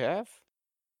say I have.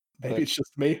 Maybe it's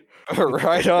just me.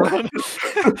 Right on.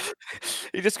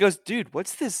 He just goes, dude,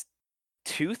 what's this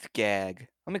tooth gag?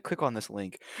 Let me click on this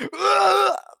link.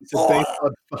 It's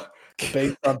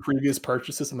based on previous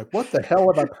purchases. I'm like, what the hell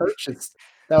have I purchased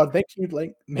that would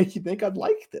make you think I'd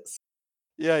like this?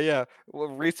 Yeah. Well,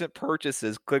 recent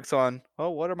purchases. Clicks on,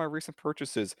 what are my recent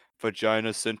purchases?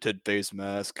 Vagina scented face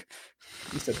mask.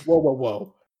 He said,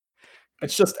 whoa.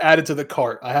 It's just added to the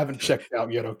cart. I haven't checked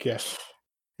out yet, okay.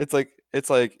 It's like,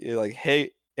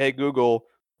 hey Google,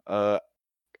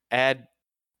 add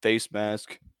face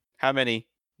mask. How many?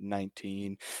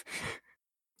 19.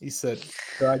 He said,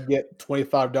 "Could I get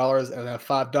 $25 and then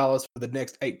 $5 for the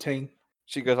next 18?"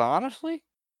 She goes, honestly,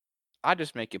 I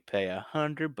just make you pay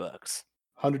 $100.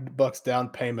 $100 down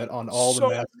payment on all the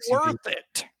masks. Worth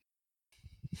it.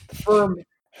 The firm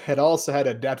had also had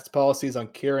to adapt its policies on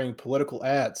carrying political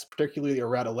ads, particularly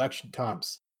around election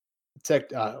times.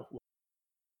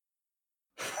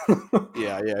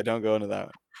 Yeah, don't go into that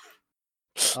one.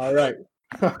 All right.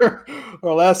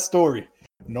 Our last story.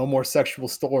 No more sexual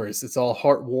stories. It's all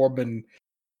heartwarming,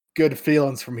 good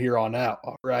feelings from here on out.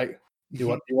 All right. You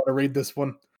want to read this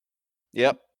one?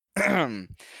 Yep.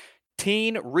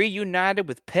 Teen reunited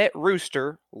with pet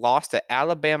rooster lost at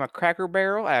Alabama Cracker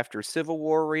Barrel after Civil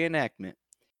War reenactment.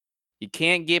 You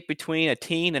can't get between a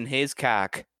teen and his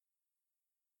cock.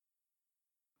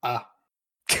 Ah,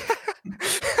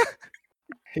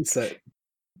 he said,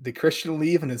 "Did Christian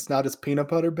leave and it's not his peanut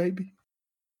butter, baby?"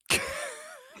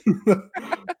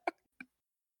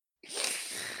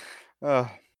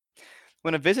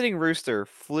 When a visiting rooster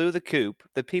flew the coop,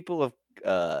 the people of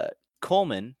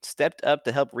Coleman stepped up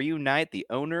to help reunite the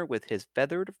owner with his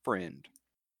feathered friend.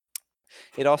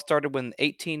 It all started when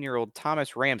 18-year-old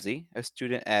Thomas Ramsey, a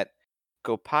student at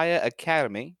Copiah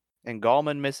Academy in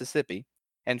Gallman, Mississippi,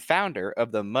 and founder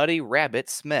of the Muddy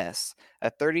Rabbits Mess, a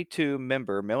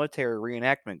 32-member military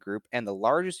reenactment group and the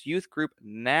largest youth group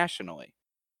nationally,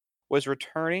 was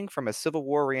returning from a Civil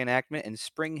War reenactment in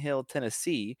Spring Hill,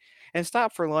 Tennessee, and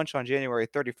stopped for lunch on January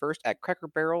 31st at Cracker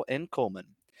Barrel in Coleman.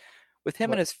 With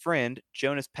him and What? his friend,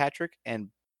 Jonas Patrick and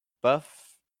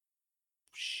Buff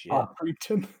shit,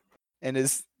 Preaching. and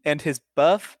his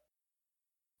Buff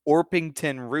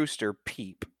Orpington rooster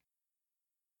Peep.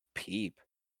 Peep.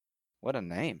 What a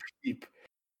name. Peep.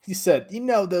 He said, "You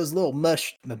know those little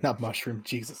not mushroom,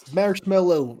 Jesus,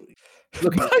 marshmallow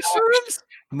looking Mushrooms?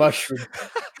 mushroom."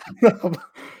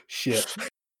 Shit.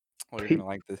 Oh, you're Peep. gonna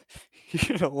like this.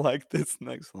 You're gonna like this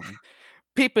next one.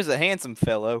 Peep is a handsome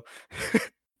fellow.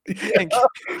 and,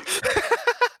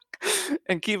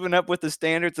 and keeping up with the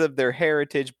standards of their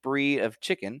heritage breed of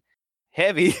chicken,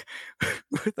 heavy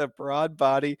with a broad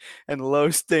body and low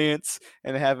stance,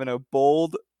 and having a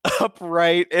bold,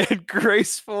 upright, and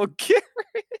graceful carriage.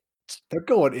 They're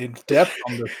going in depth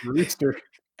on this rooster.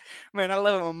 Man, I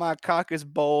love it when my cock is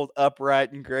bold,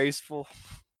 upright, and graceful.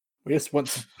 We just went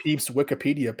to Peep's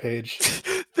Wikipedia page.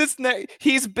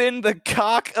 He's been the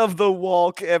cock of the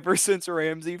walk ever since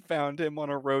Ramsey found him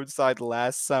on a roadside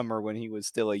last summer when he was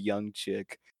still a young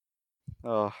chick.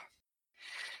 Oh,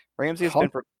 Ramsey has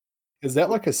been. Is that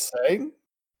like a saying?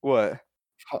 What?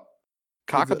 Co-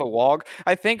 Cock is of it the walk?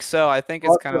 I think so. I think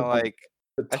it's Cock kind of of the- like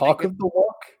the I talk think of the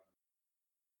walk?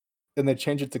 Then they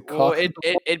change it to well, cock of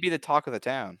the walk? it'd be the talk of the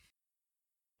town.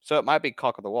 So it might be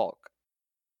cock of the walk.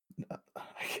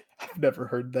 I've never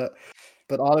heard that.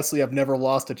 But honestly, I've never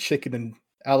lost a chicken in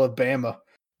Alabama.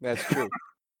 That's true.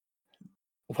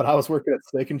 When I was working at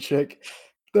Steak and Shake,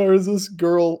 there was this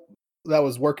girl that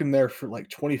was working there for like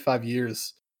 25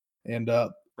 years. And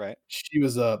Right. she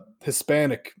was a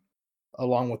Hispanic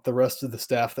along with the rest of the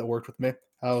staff that worked with me.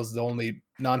 I was the only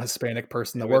non-Hispanic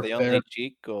person that You were worked the there. only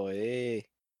chico, eh?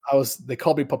 They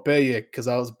called me Popeye because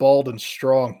I was bald and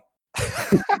strong.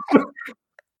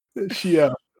 She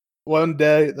one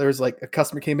day there's like a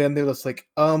customer came in there that's like,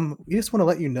 we just want to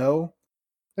let you know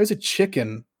there's a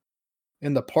chicken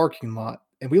in the parking lot,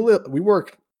 and we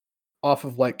work off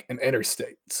of like an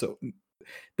interstate. So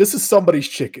this is somebody's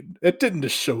chicken. It didn't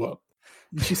just show up.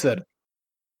 And she said,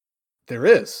 "There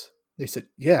is." They said,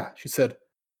 "Yeah." She said,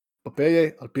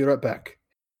 "Popeye, I'll be right back."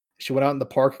 She went out in the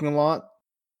parking lot,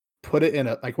 put it in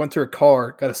went to her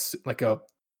car, got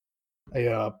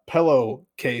a pillow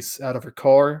case out of her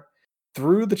car,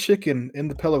 threw the chicken in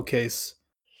the pillowcase,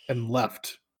 and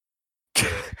left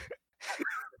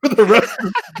for the rest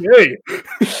of the day.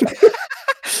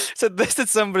 So this is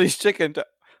somebody's chicken.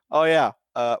 Oh yeah,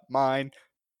 mine.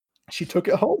 She took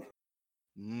it home.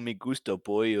 Me gusta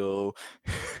pollo.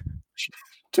 She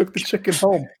took the chicken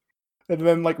home, and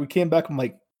then we came back. I'm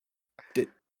like,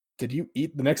 did you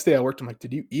eat? The next day I worked. I'm like,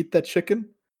 did you eat that chicken?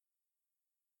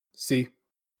 See,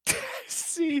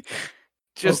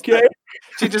 just okay.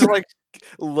 She just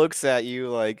looks at you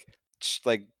like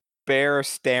bear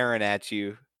staring at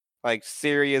you, like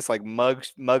serious, like mug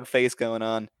face going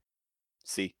on.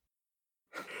 See.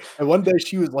 And one day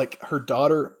she was like, her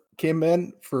daughter came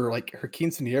in for like her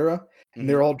quinceanera, and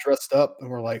they're all dressed up, and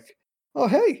we're like, "Oh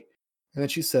hey!" And then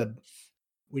she said,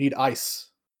 "We need ice."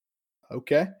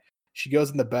 Okay. She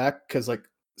goes in the back because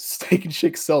Steak and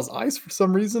Shake sells ice for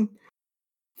some reason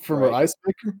from her ice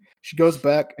maker. She goes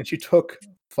back and she took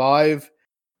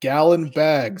 5-gallon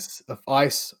bags of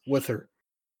ice with her.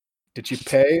 Did she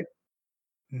pay?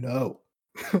 No.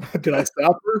 Did I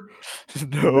stop her?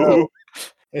 No.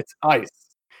 It's ice.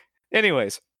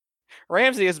 Anyways,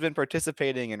 Ramsey has been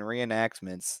participating in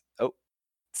reenactments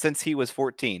since he was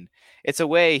 14. It's a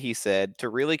way, he said, to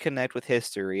really connect with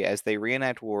history as they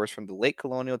reenact wars from the late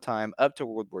colonial time up to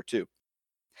World War II.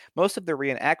 Most of the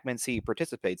reenactments he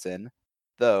participates in,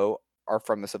 though, are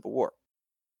from the Civil War.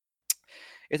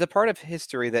 It's a part of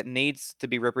history that needs to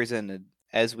be represented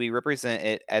as we represent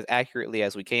it as accurately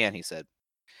as we can, he said.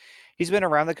 He's been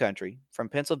around the country, from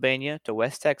Pennsylvania to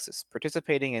West Texas,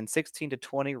 participating in 16 to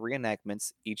 20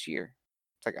 reenactments each year.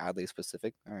 It's like oddly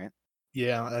specific. All right.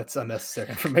 Yeah, that's unnecessary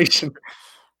information.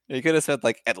 You could have said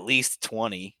like at least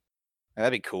 20.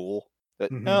 That'd be cool.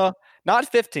 But Mhm. no,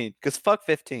 not 15, because fuck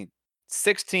 15.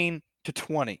 16 to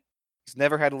 20. He's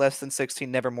never had less than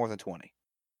 16, never more than 20.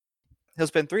 He'll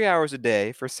spend 3 hours a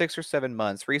day for 6 or 7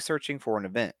 months researching for an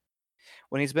event.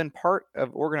 When he's been part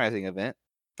of organizing an event,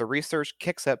 the research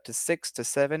kicks up to 6 to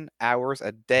 7 hours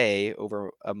a day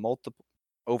over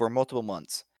multiple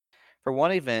months. For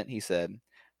one event, he said,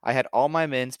 I had all my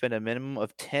men spend a minimum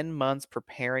of 10 months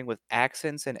preparing with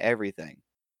accents and everything.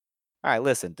 All right,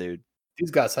 listen, dude.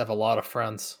 These guys have a lot of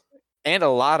friends. And a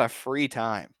lot of free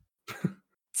time.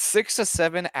 6 to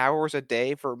 7 hours a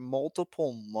day for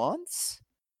multiple months?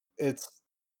 It's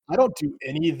I don't do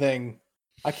anything.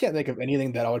 I can't think of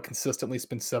anything that I would consistently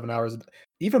spend 7 hours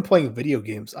even playing video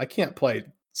games. I can't play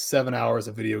 7 hours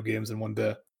of video games in one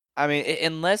day. I mean,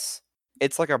 unless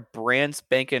it's like a brand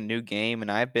spanking new game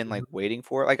and I've been like Mhm, waiting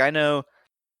for it. Like, I know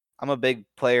I'm a big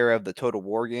player of the Total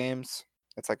War games.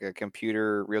 It's like a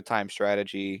computer real time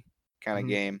strategy kind of mhm.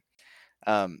 game.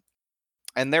 Um,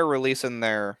 and they're releasing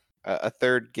their a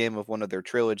third game of one of their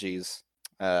trilogies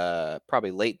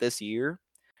probably late this year.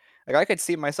 Like, I could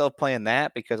see myself playing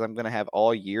that because I'm gonna have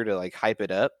all year to like hype it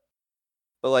up.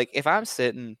 But like if I'm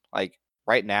sitting like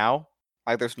right now,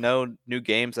 like there's no new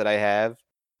games that I have.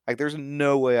 Like there's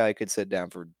no way I could sit down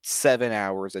for 7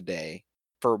 hours a day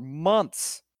for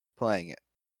months playing it.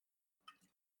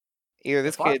 Either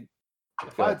this If I kid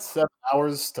if I good. had 7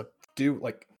 hours to do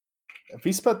like if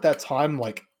he spent that time,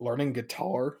 like, learning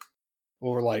guitar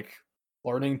or, like,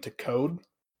 learning to code,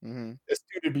 Hmm. this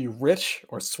dude would be rich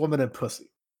or swimming in pussy.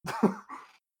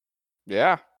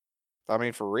 Yeah. I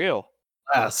mean for real.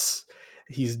 Yes.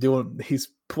 He's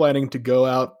planning to go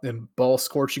out in ball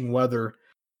scorching weather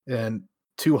and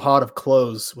too hot of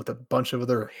clothes with a bunch of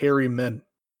other hairy men.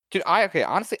 Dude,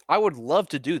 honestly, I would love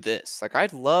to do this. Like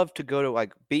I'd love to go to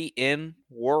like be in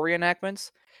war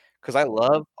reenactments because I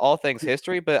love all things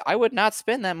history, but I would not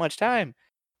spend that much time.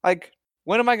 Like,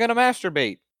 when am I gonna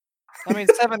masturbate? I mean,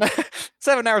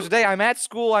 7 hours a day. I'm at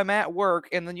school, I'm at work,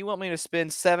 and then you want me to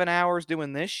spend 7 hours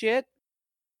doing this shit?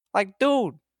 Like,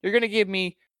 dude, you're gonna give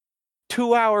me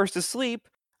 2 hours to sleep.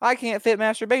 I can't fit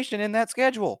masturbation in that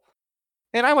schedule.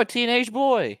 And I'm a teenage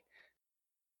boy.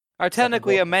 I'm Second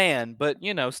technically book. a man, but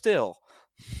still.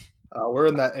 We're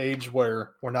in that age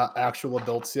where we're not actual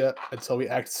adults yet until we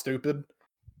act stupid,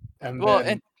 and Well, then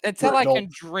and until we're I can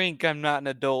adults. drink, I'm not an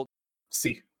adult.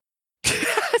 See,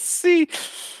 See?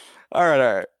 All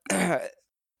right.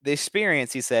 The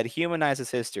experience, he said,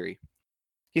 humanizes history.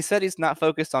 He said he's not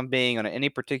focused on being on any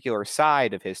particular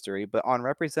side of history, but on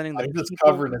representing the he's just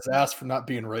people. covering his ass for not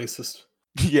being racist.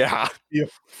 Yeah, Yeah.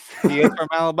 he is from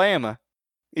Alabama.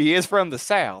 He is from the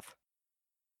South.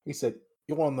 He said,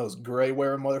 "You one of those gray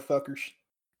wearing motherfuckers."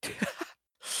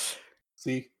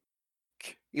 See,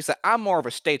 He said, I'm more of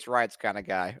a states' rights kind of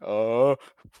guy.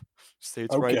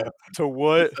 States' rights okay. to He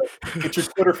what? said, "Get your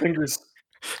Twitter fingers,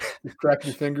 you crack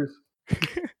your fingers."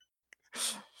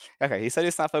 Okay, he said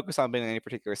he's not focused on being on any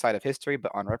particular side of history,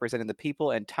 but on representing the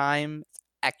people and time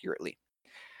accurately.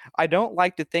 I don't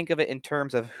like to think of it in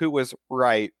terms of who was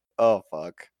right. Oh,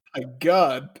 fuck. My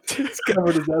God, he's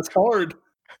covered his ass hard.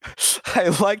 I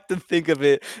like to think of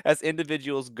it as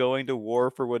individuals going to war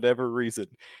for whatever reason.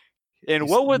 And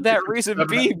what would that reason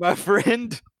be, my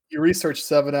friend? You research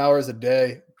 7 hours a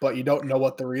day, but you don't know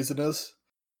what the reason is.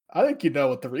 I think you know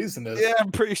what the reason Yeah, is.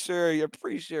 I'm pretty sure. You're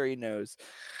pretty sure he knows.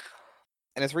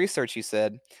 In his research, he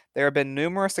said, there have been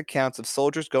numerous accounts of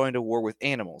soldiers going to war with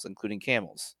animals, including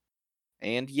camels.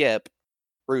 And, yep,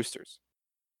 roosters.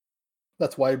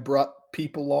 That's why he brought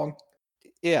people along.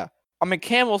 Yeah. I mean,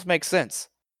 camels make sense.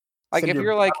 Like Send if your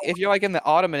you're like in the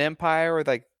Ottoman Empire or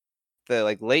like the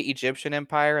like late Egyptian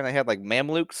Empire and they had like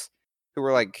Mamluks who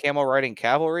were like camel riding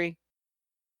cavalry,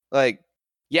 like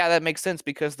yeah, that makes sense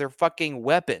because they're fucking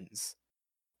weapons.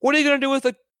 What are you gonna do with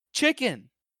a chicken?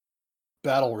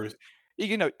 battle route.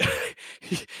 You gonna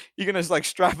you gonna like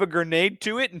strap a grenade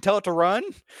to it and tell it to run?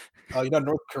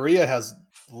 North Korea has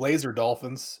laser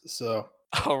dolphins, so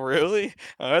Oh really?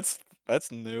 Oh,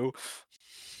 that's new.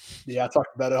 yeah, I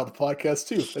talked about it on the podcast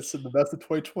too. That's in the best of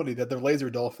 2020 that they're laser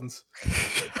dolphins.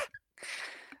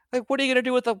 Like, what are you gonna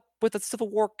do with a Civil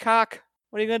War cock?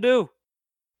 What are you gonna do?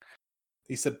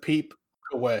 He said, "Peep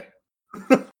away."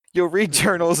 You'll read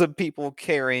journals of people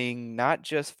carrying not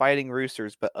just fighting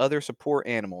roosters, but other support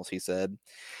animals, he said.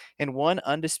 In one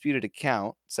undisputed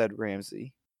account, said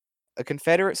Ramsey, a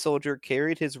Confederate soldier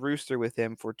carried his rooster with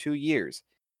him for 2 years.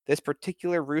 This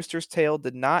particular rooster's tale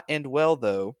did not end well,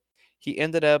 though. He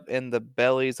ended up in the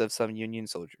bellies of some Union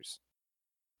soldiers.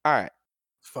 All right.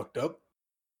 Fucked up.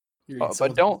 You're eating But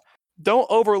someone's don't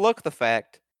overlook the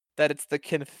fact that it's the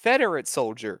Confederate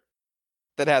soldier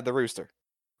that had the rooster.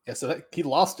 Yeah, so he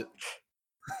lost it.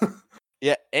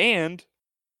 Yeah, and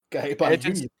Got hit by it the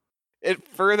just Union. it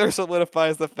further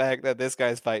solidifies the fact that this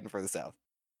guy's fighting for the South.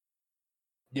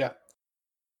 Yeah.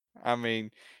 I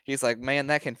mean, he's like, man,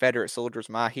 that Confederate soldier's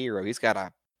my hero. He's got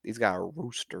a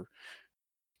rooster.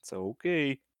 So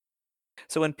okay.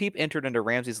 So when Peep entered into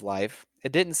Ramsay's life,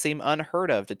 it didn't seem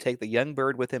unheard of to take the young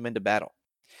bird with him into battle.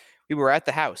 We were at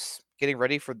the house getting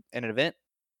ready for an event,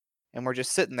 and we're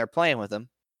just sitting there playing with him,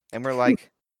 and we're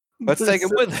like, let's take him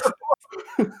with us.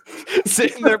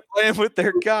 Sitting there playing with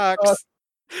their cocks.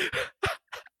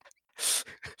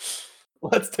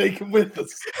 Let's take him with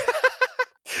us.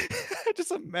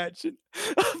 Just imagine.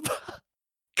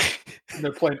 And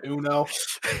they're playing Uno.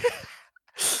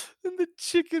 And the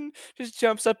chicken just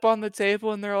jumps up on the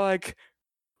table and they're like,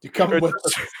 You come with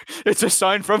us. it's a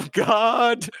sign from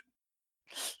God.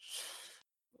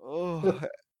 Oh.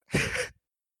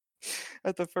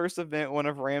 At the first event, one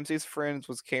of Ramsay's friends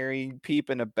was carrying Peep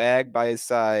in a bag by his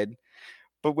side.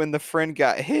 But when the friend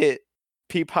got hit,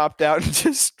 Peep hopped out and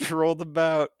just strolled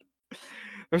about.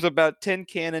 There's about 10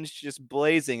 cannons just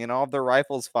blazing and all of their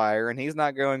rifles fire, and he's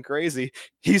not going crazy.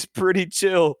 He's pretty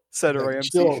chill, said Like,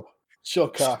 Ramsay. chill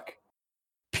cock.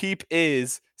 Peep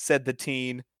is, said the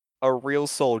teen, a real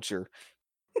soldier.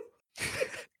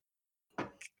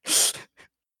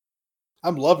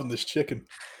 I'm loving this chicken.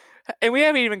 And we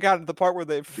haven't even gotten to the part where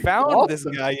they found this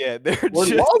guy yet. They're just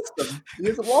lost him. He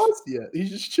hasn't lost yet.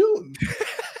 He's just chilling.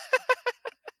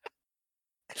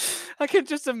 I can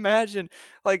just imagine,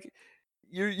 like,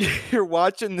 you're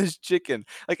watching this chicken,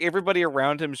 like everybody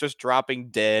around him is just dropping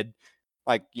dead,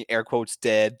 like air quotes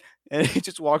dead, and he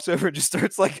just walks over and just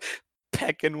starts like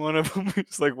pecking one of them.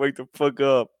 He's like, wake the fuck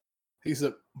up. He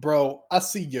said, bro, I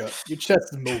see you. Your chest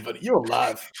is moving. You're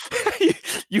alive.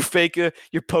 You faker,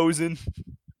 you're posing.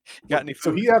 Got any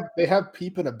So food? they have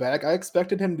Peep in a bag. I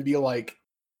expected him to be like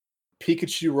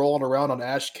Pikachu rolling around on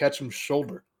Ash Ketchum's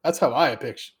shoulder. That's how I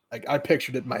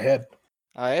pictured it in my head.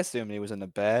 I assumed he was in the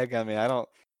bag. I mean, I don't.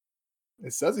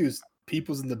 It says Peep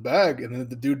was in the bag, and then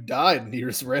the dude died, and he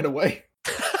just ran away.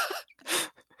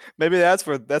 Maybe that's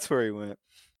where he went.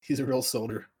 He's a real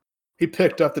soldier. He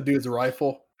picked up the dude's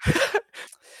rifle.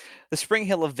 The Spring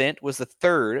Hill event was the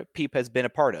third Peep has been a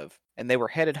part of, and they were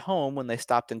headed home when they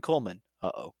stopped in Coleman.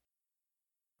 Uh-oh.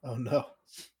 Oh, no.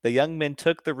 The young men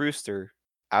took the rooster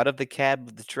out of the cab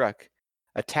of the truck,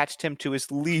 attached him to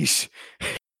his leash,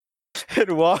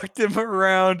 and walked him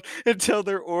around until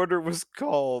their order was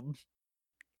called.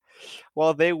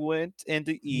 While they went in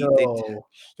to eat, No.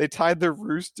 they tied the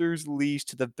rooster's leash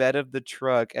to the bed of the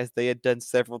truck as they had done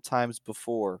several times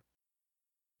before.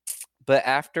 But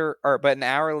an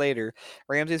hour later,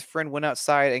 Ramsay's friend went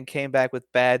outside and came back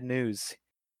with bad news.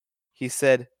 He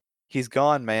said, "He's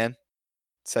gone, man,"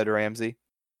 said Ramsay.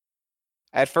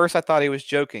 At first I thought he was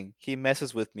joking. He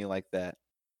messes with me like that.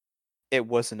 It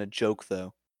wasn't a joke,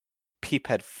 though. Peep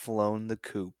had flown the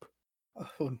coop.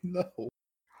 Oh, no.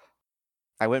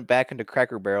 I went back into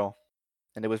Cracker Barrel,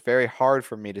 and it was very hard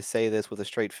for me to say this with a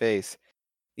straight face,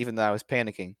 even though I was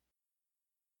panicking.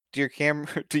 Do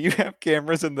you have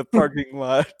cameras in the parking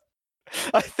lot?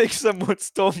 I think someone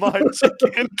stole my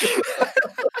chicken.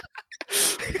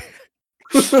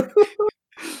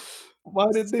 Why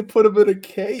did they put him in a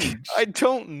cage? I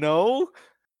don't know.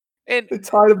 And They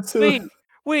tied him to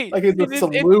wait. like in the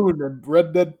saloon in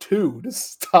Red Dead 2 to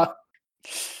stop.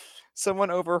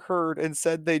 Someone overheard and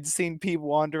said they'd seen Peep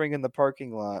wandering in the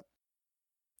parking lot.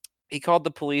 He called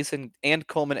the police, and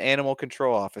Coleman Animal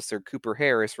Control Officer Cooper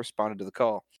Harris responded to the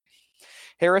call.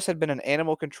 Harris had been an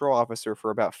animal control officer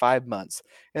for about 5 months,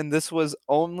 and this was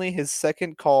only his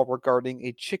second call regarding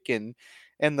a chicken,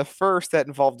 and the first that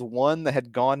involved one that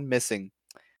had gone missing.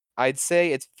 I'd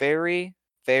say it's very,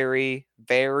 very,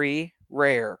 very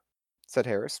rare, said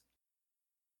Harris.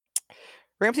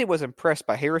 Ramsay was impressed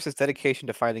by Harris's dedication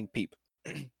to finding Peep.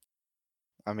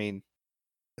 I mean,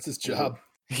 that's his job.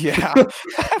 Yeah.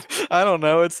 I don't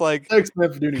know. It's like, thanks,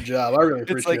 man, for doing your job. I really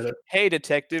appreciate it. Hey,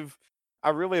 detective, I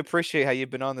really appreciate how you've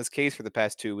been on this case for the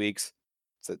past 2 weeks.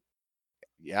 So,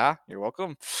 yeah, you're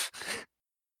welcome.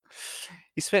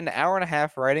 He spent an hour and a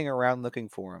half riding around looking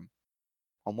for him.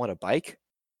 On what, a bike?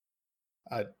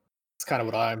 It's kind of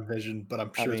what I envisioned, but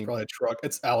I'm sure it's probably a truck.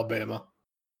 It's Alabama.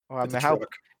 Well, I mean,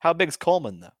 how big's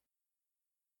Coleman, though?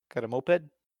 Got a moped?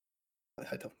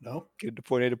 I don't know. Get to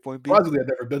point A to point B? Probably I've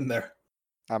never been there.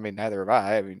 I mean, neither have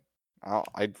I. I mean,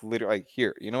 I literally,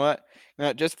 here, you know what?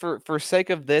 Just for sake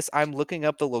of this, I'm looking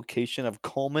up the location of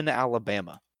Coleman,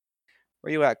 Alabama.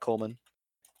 Where you at, Coleman?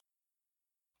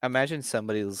 Imagine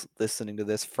somebody's listening to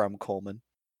this from Coleman.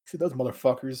 See those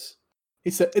motherfuckers.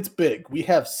 He said it's big. We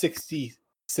have 60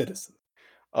 citizens.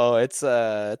 Oh, it's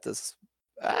this.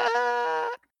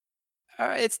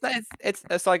 It's nice.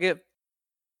 It's like it.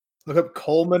 Look up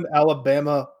Coleman,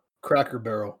 Alabama Cracker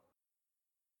Barrel.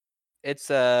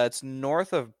 It's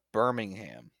north of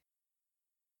Birmingham.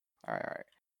 All right.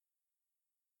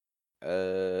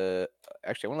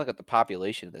 Actually, I want to look at the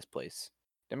population of this place.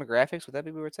 Demographics, would that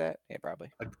be where it's at? Yeah, probably.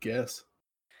 I guess.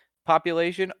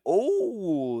 Population.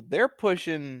 Oh, they're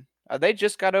pushing. They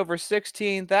just got over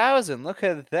 16,000. Look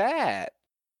at that.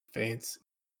 Fancy.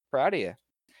 Proud of you. All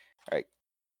right.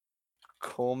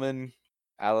 Coleman,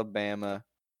 Alabama,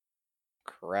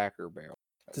 Cracker Barrel.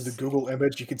 There's a Google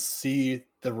image. You can see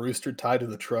the rooster tied to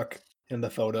the truck in the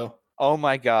photo. Oh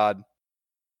my God.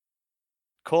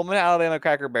 Coleman, Alabama,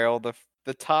 Cracker Barrel.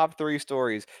 The top 3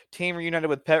 stories. Team reunited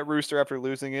with pet rooster after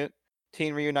losing it.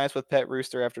 Teen reunites with pet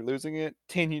rooster after losing it.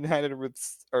 Teen reunited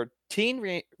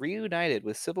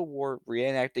with Civil War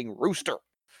reenacting rooster.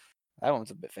 That one's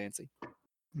a bit fancy.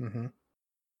 Mm-hmm.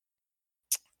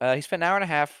 He spent an hour and a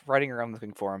half riding around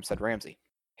looking for him, said Ramsey.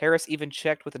 Harris even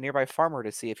checked with a nearby farmer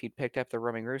to see if he'd picked up the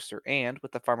roaming rooster and,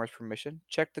 with the farmer's permission,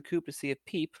 checked the coop to see if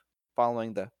Peep,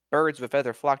 following the birds of a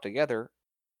feather flock together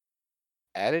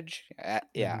adage,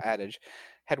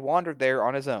 had wandered there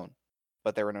on his own,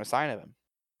 but there were no sign of him.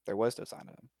 There was no sign of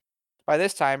him. By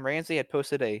this time, Ramsey had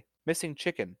posted a missing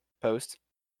chicken post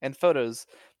and photos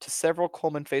to several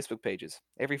Coleman Facebook pages.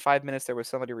 Every 5 minutes, there was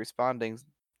somebody responding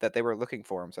that they were looking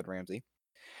for him, said Ramsey.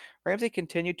 Ramsey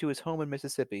continued to his home in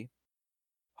Mississippi,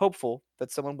 hopeful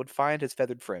that someone would find his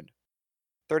feathered friend.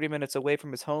 30 minutes away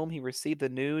from his home, he received the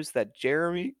news that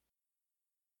Jeremy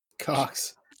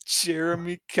Cox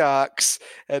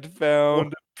had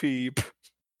found Peep.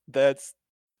 That's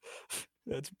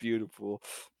beautiful.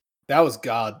 That was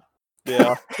God.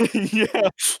 Yeah. Yeah.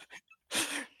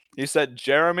 He said,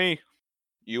 Jeremy,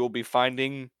 you will be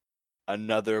finding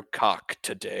another cock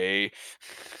today.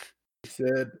 He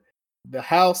said, the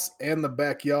house and the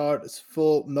backyard is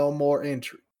full, no more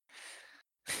entry.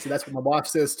 See, that's what my wife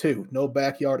says too. No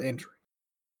backyard entry.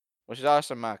 Which is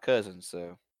also my cousin,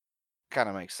 so kind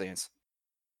of makes sense.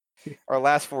 Our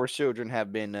last 4 children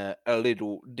have been a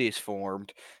little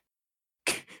disformed.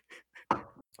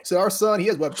 So our son, he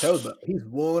has webbed toes, but he's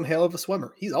one hell of a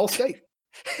swimmer. He's all skate.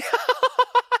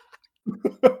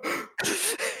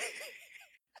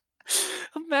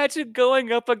 Imagine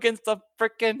going up against a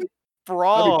freaking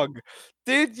frog.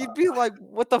 Dude, you'd be like,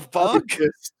 what the fuck?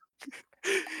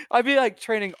 I'd be like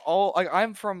training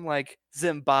I'm from like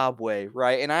Zimbabwe,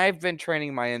 right? And I've been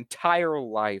training my entire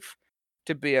life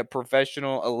to be a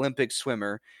professional Olympic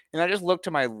swimmer. And I just look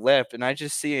to my left and I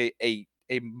just see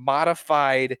a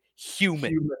modified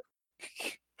human.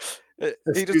 This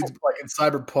dude's like in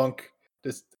Cyberpunk,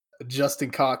 just adjusting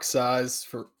cock size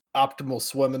for optimal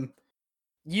swimming.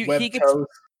 He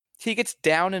gets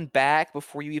down and back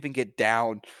before you even get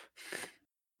down.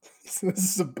 This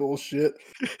is some bullshit.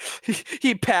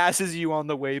 He passes you on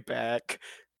the way back.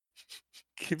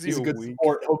 Gives He's you a good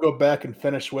sport. He'll go back and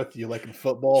finish with you, like in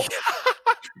football.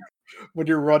 When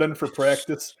you're running for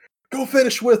practice, go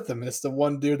finish with him. And it's the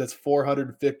one dude that's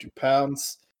 450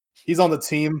 pounds. He's on the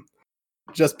team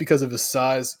just because of his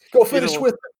size. Go finish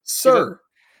with him, sir.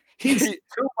 He's 2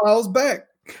 miles back.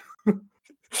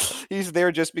 He's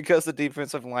there just because the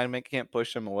defensive lineman can't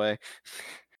push him away.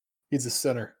 He's a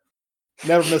center.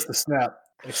 Never missed a snap.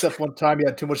 Except one time he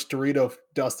had too much Dorito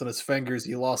dust on his fingers.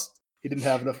 He didn't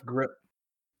have enough grip.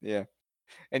 Yeah.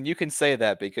 And you can say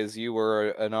that because you were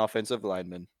an offensive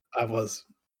lineman. I was.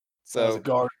 So I was a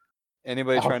guard.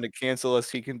 Anybody trying to cancel us,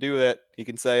 he can do that. He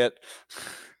can say it.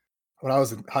 When I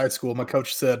was in high school, my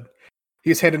coach said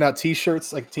he was handing out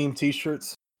T-shirts, like team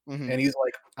T-shirts. Mm-hmm. And he's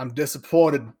like, I'm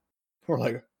disappointed. We're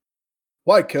like,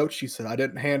 why, coach? He said, I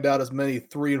didn't hand out as many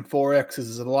 3 and 4Xs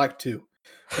as I'd like to.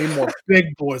 I need more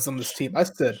big boys on this team. I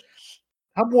said,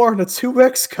 I'm wearing a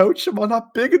 2X, coach. Am I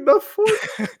not big enough for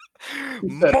it?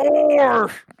 More!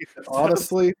 He said,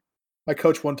 honestly, my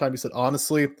coach one time, he said,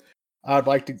 honestly, I'd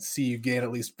like to see you gain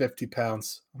at least 50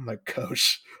 pounds. I'm like,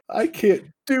 coach, I can't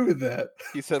do that.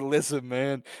 He said, listen,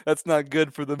 man, that's not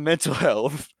good for the mental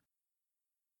health.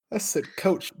 I said,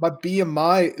 coach, my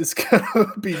BMI is going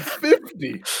to be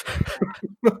 50.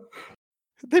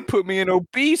 They put me in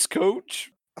obese,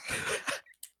 coach.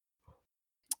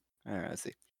 All right, let's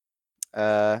see.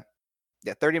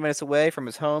 30 minutes away from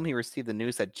his home, he received the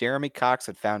news that Jeremy Cox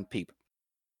had found Peep.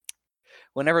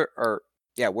 Wherever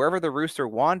the rooster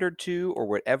wandered to or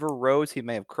whatever roads he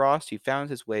may have crossed, he found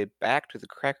his way back to the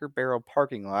Cracker Barrel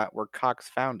parking lot where Cox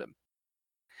found him.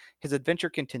 His adventure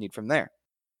continued from there.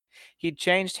 He'd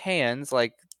changed hands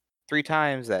like 3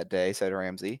 times that day, said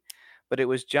Ramsey, but it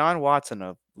was John Watson,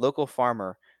 a local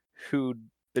farmer who'd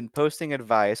been posting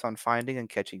advice on finding and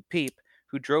catching Peep,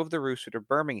 who drove the rooster to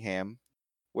Birmingham,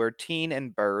 where Teen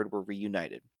and Bird were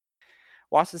reunited.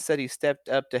 Watson said he stepped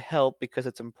up to help because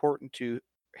it's important to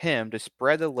him to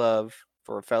spread the love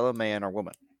for a fellow man or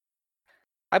woman.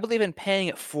 I believe in paying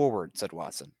it forward, said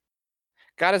Watson.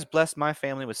 God has blessed my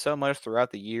family with so much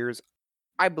throughout the years.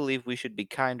 I believe we should be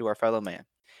kind to our fellow man.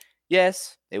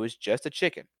 Yes, it was just a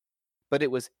chicken, but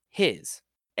it was his,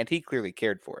 and he clearly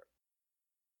cared for it.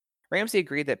 Ramsey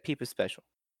agreed that Peep is special.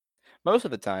 Most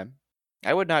of the time,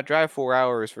 I would not drive 4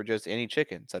 hours for just any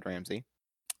chicken, said Ramsey.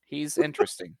 He's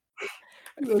interesting.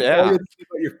 That's all you Yeah. have to say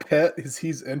about your pet is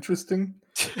he's interesting.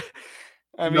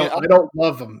 I No, mean, I don't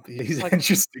love him. He's like-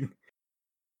 interesting.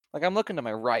 I'm looking to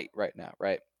my right now,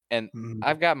 right? And Mhm.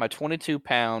 I've got my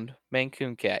 22-pound Maine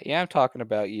Coon cat. Yeah, I'm talking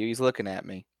about you. He's looking at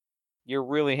me. You're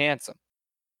really handsome.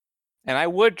 And I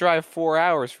would drive 4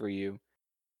 hours for you.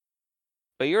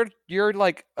 But you're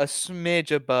like a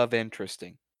smidge above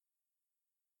interesting.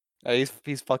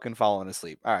 He's fucking falling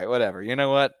asleep. All right, whatever. You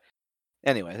know what?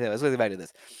 Anyway, let's get back to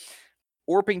this.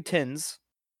 Orpingtons.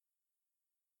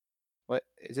 What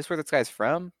is this? Where this guy's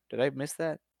from? Did I miss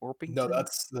that? Orpington. No,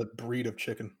 that's the breed of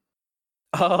chicken.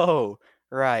 Oh,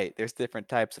 right. There's different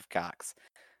types of cocks.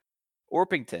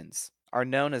 Orpingtons are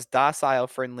known as docile,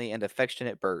 friendly, and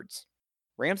affectionate birds.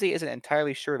 Ramsey isn't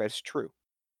entirely sure that's true.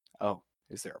 Oh,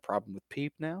 is there a problem with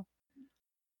Peep now?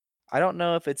 I don't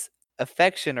know if it's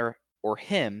affection or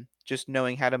him just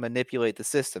knowing how to manipulate the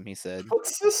system, he said. What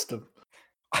system?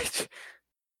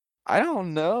 I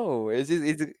don't know. Is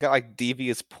he got like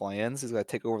devious plans? He's gonna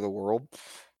take over the world.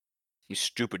 You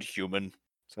stupid human.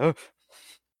 So,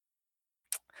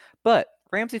 but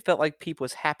Ramsey felt like Peep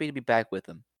was happy to be back with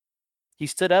him. He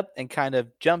stood up and kind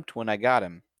of jumped when I got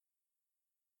him.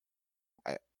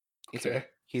 Okay.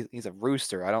 He's a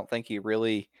rooster. I don't think he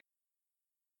really,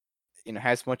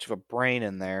 has much of a brain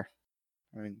in there.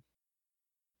 I mean,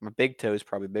 my big toe is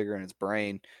probably bigger than his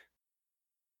brain.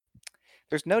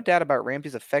 There's no doubt about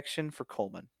Ramsey's affection for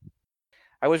Coleman.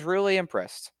 I was really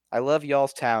impressed. I love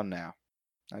y'all's town now.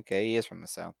 Okay, he is from the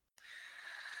South.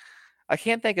 I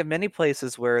can't think of many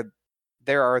places where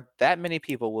there are that many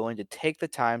people willing to take the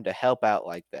time to help out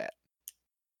like that.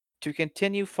 To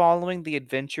continue following the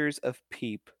adventures of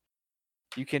Peep,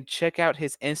 you can check out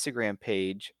his Instagram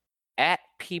page at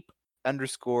peep_the_towel.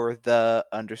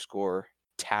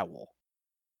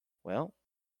 Well,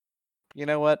 you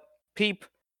know what? Peep,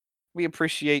 we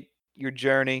appreciate your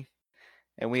journey,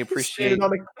 and we He's appreciate standing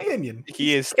on a canyon.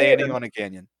 he is standing on a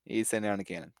canyon. He's standing on a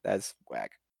canyon. That's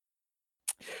whack.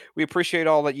 We appreciate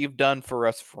all that you've done for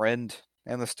us, friend,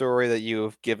 and the story that you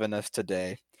have given us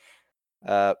today.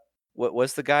 What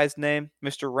was the guy's name?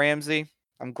 Mr. Ramsey.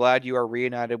 I'm glad you are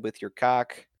reunited with your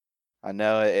cock. I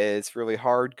know it's really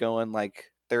hard going like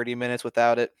 30 minutes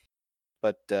without it,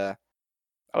 but oh,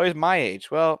 he's my age.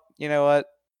 Well, you know what?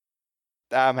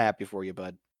 I'm happy for you,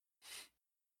 bud.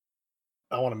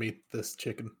 I want to meet this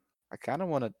chicken. I kind of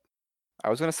want to. I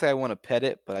was gonna say I want to pet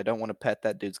it, but I don't want to pet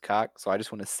that dude's cock, so I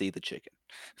just want to see the chicken.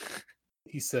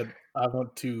 He said, I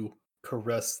want to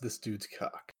caress this dude's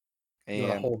cock. You want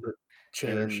to And hold it,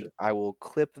 cherish and it. I will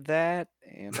clip that,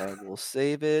 and I will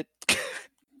save it.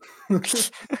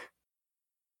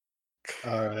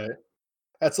 All right.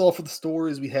 That's all for the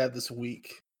stories we had this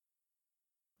week.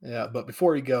 Yeah, but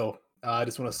before we go, I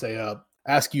just want to say,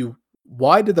 ask you,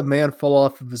 why did the man fall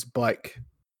off of his bike?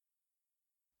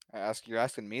 You're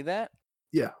asking me that?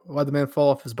 Yeah, why did the man fall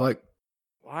off his bike?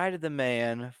 Why did the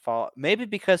man fall? Maybe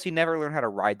because he never learned how to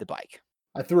ride the bike.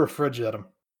 I threw a fridge at him.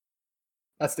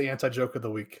 That's the anti-joke of the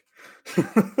week.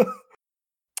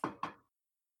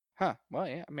 Huh. Well,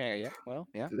 yeah. I mean, yeah. Well,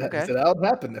 yeah. He Okay. said that would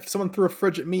happen. If someone threw a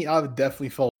fridge at me, I would definitely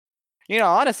fall.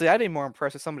 Honestly, I'd be more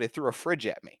impressed if somebody threw a fridge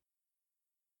at me.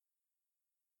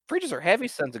 Fridges are heavy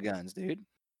sons of guns, dude.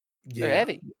 They're Yeah.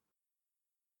 heavy.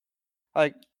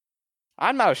 Like,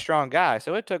 I'm not a strong guy,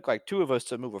 so it took like 2 of us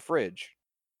to move a fridge.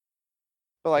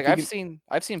 But like, If we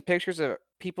I've seen pictures of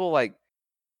people like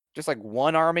just like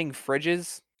one-arming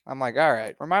fridges. I'm like, all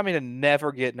right, remind me to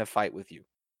never get in a fight with you.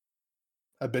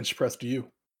 I bench pressed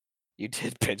you. You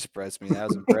did bench press me. That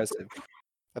was impressive.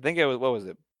 I think it was, what was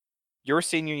it? Your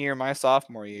senior year, my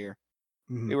sophomore year.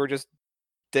 Mhm. We were just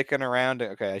dicking around.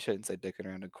 Okay, I shouldn't say dicking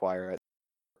around in choir.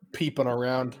 Peeping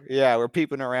around. Yeah, we're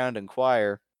peeping around in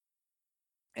choir.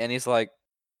 And he's like,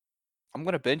 I'm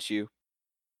going to bench you.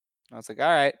 I was like, all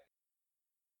right.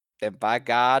 And by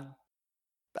God,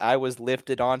 I was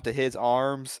lifted onto his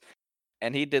arms.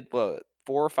 And he did what,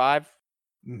 4 or 5?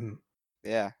 Mhm.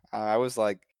 Yeah. I was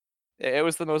like, It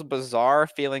was the most bizarre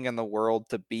feeling in the world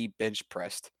to be bench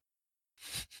pressed.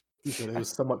 He said it was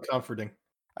somewhat comforting.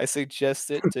 I suggest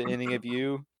it to any of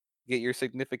you. Get your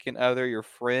significant other, your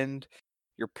friend,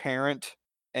 your parent,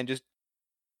 and just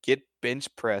get bench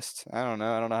pressed. I don't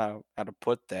know. I don't know how to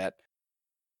put that.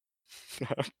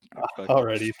 Fuck. All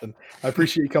right, Ethan. I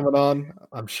appreciate you coming on.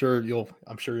 I'm sure you'll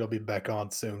be back on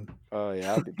soon. Oh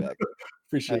yeah, I'll be back. I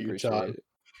Appreciate your appreciate time. it.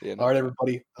 Yeah, no All right, problem.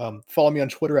 everybody. Follow me on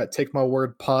Twitter at Take My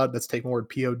Word Pod. That's Take My Word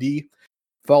Pod.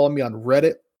 Follow me on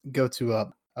Reddit. Go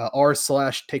to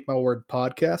r/Take My Word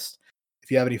Podcast. If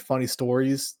you have any funny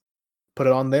stories, put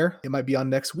it on there. It might be on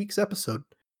next week's episode.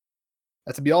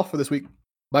 That's to be all for this week.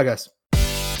 Bye, guys.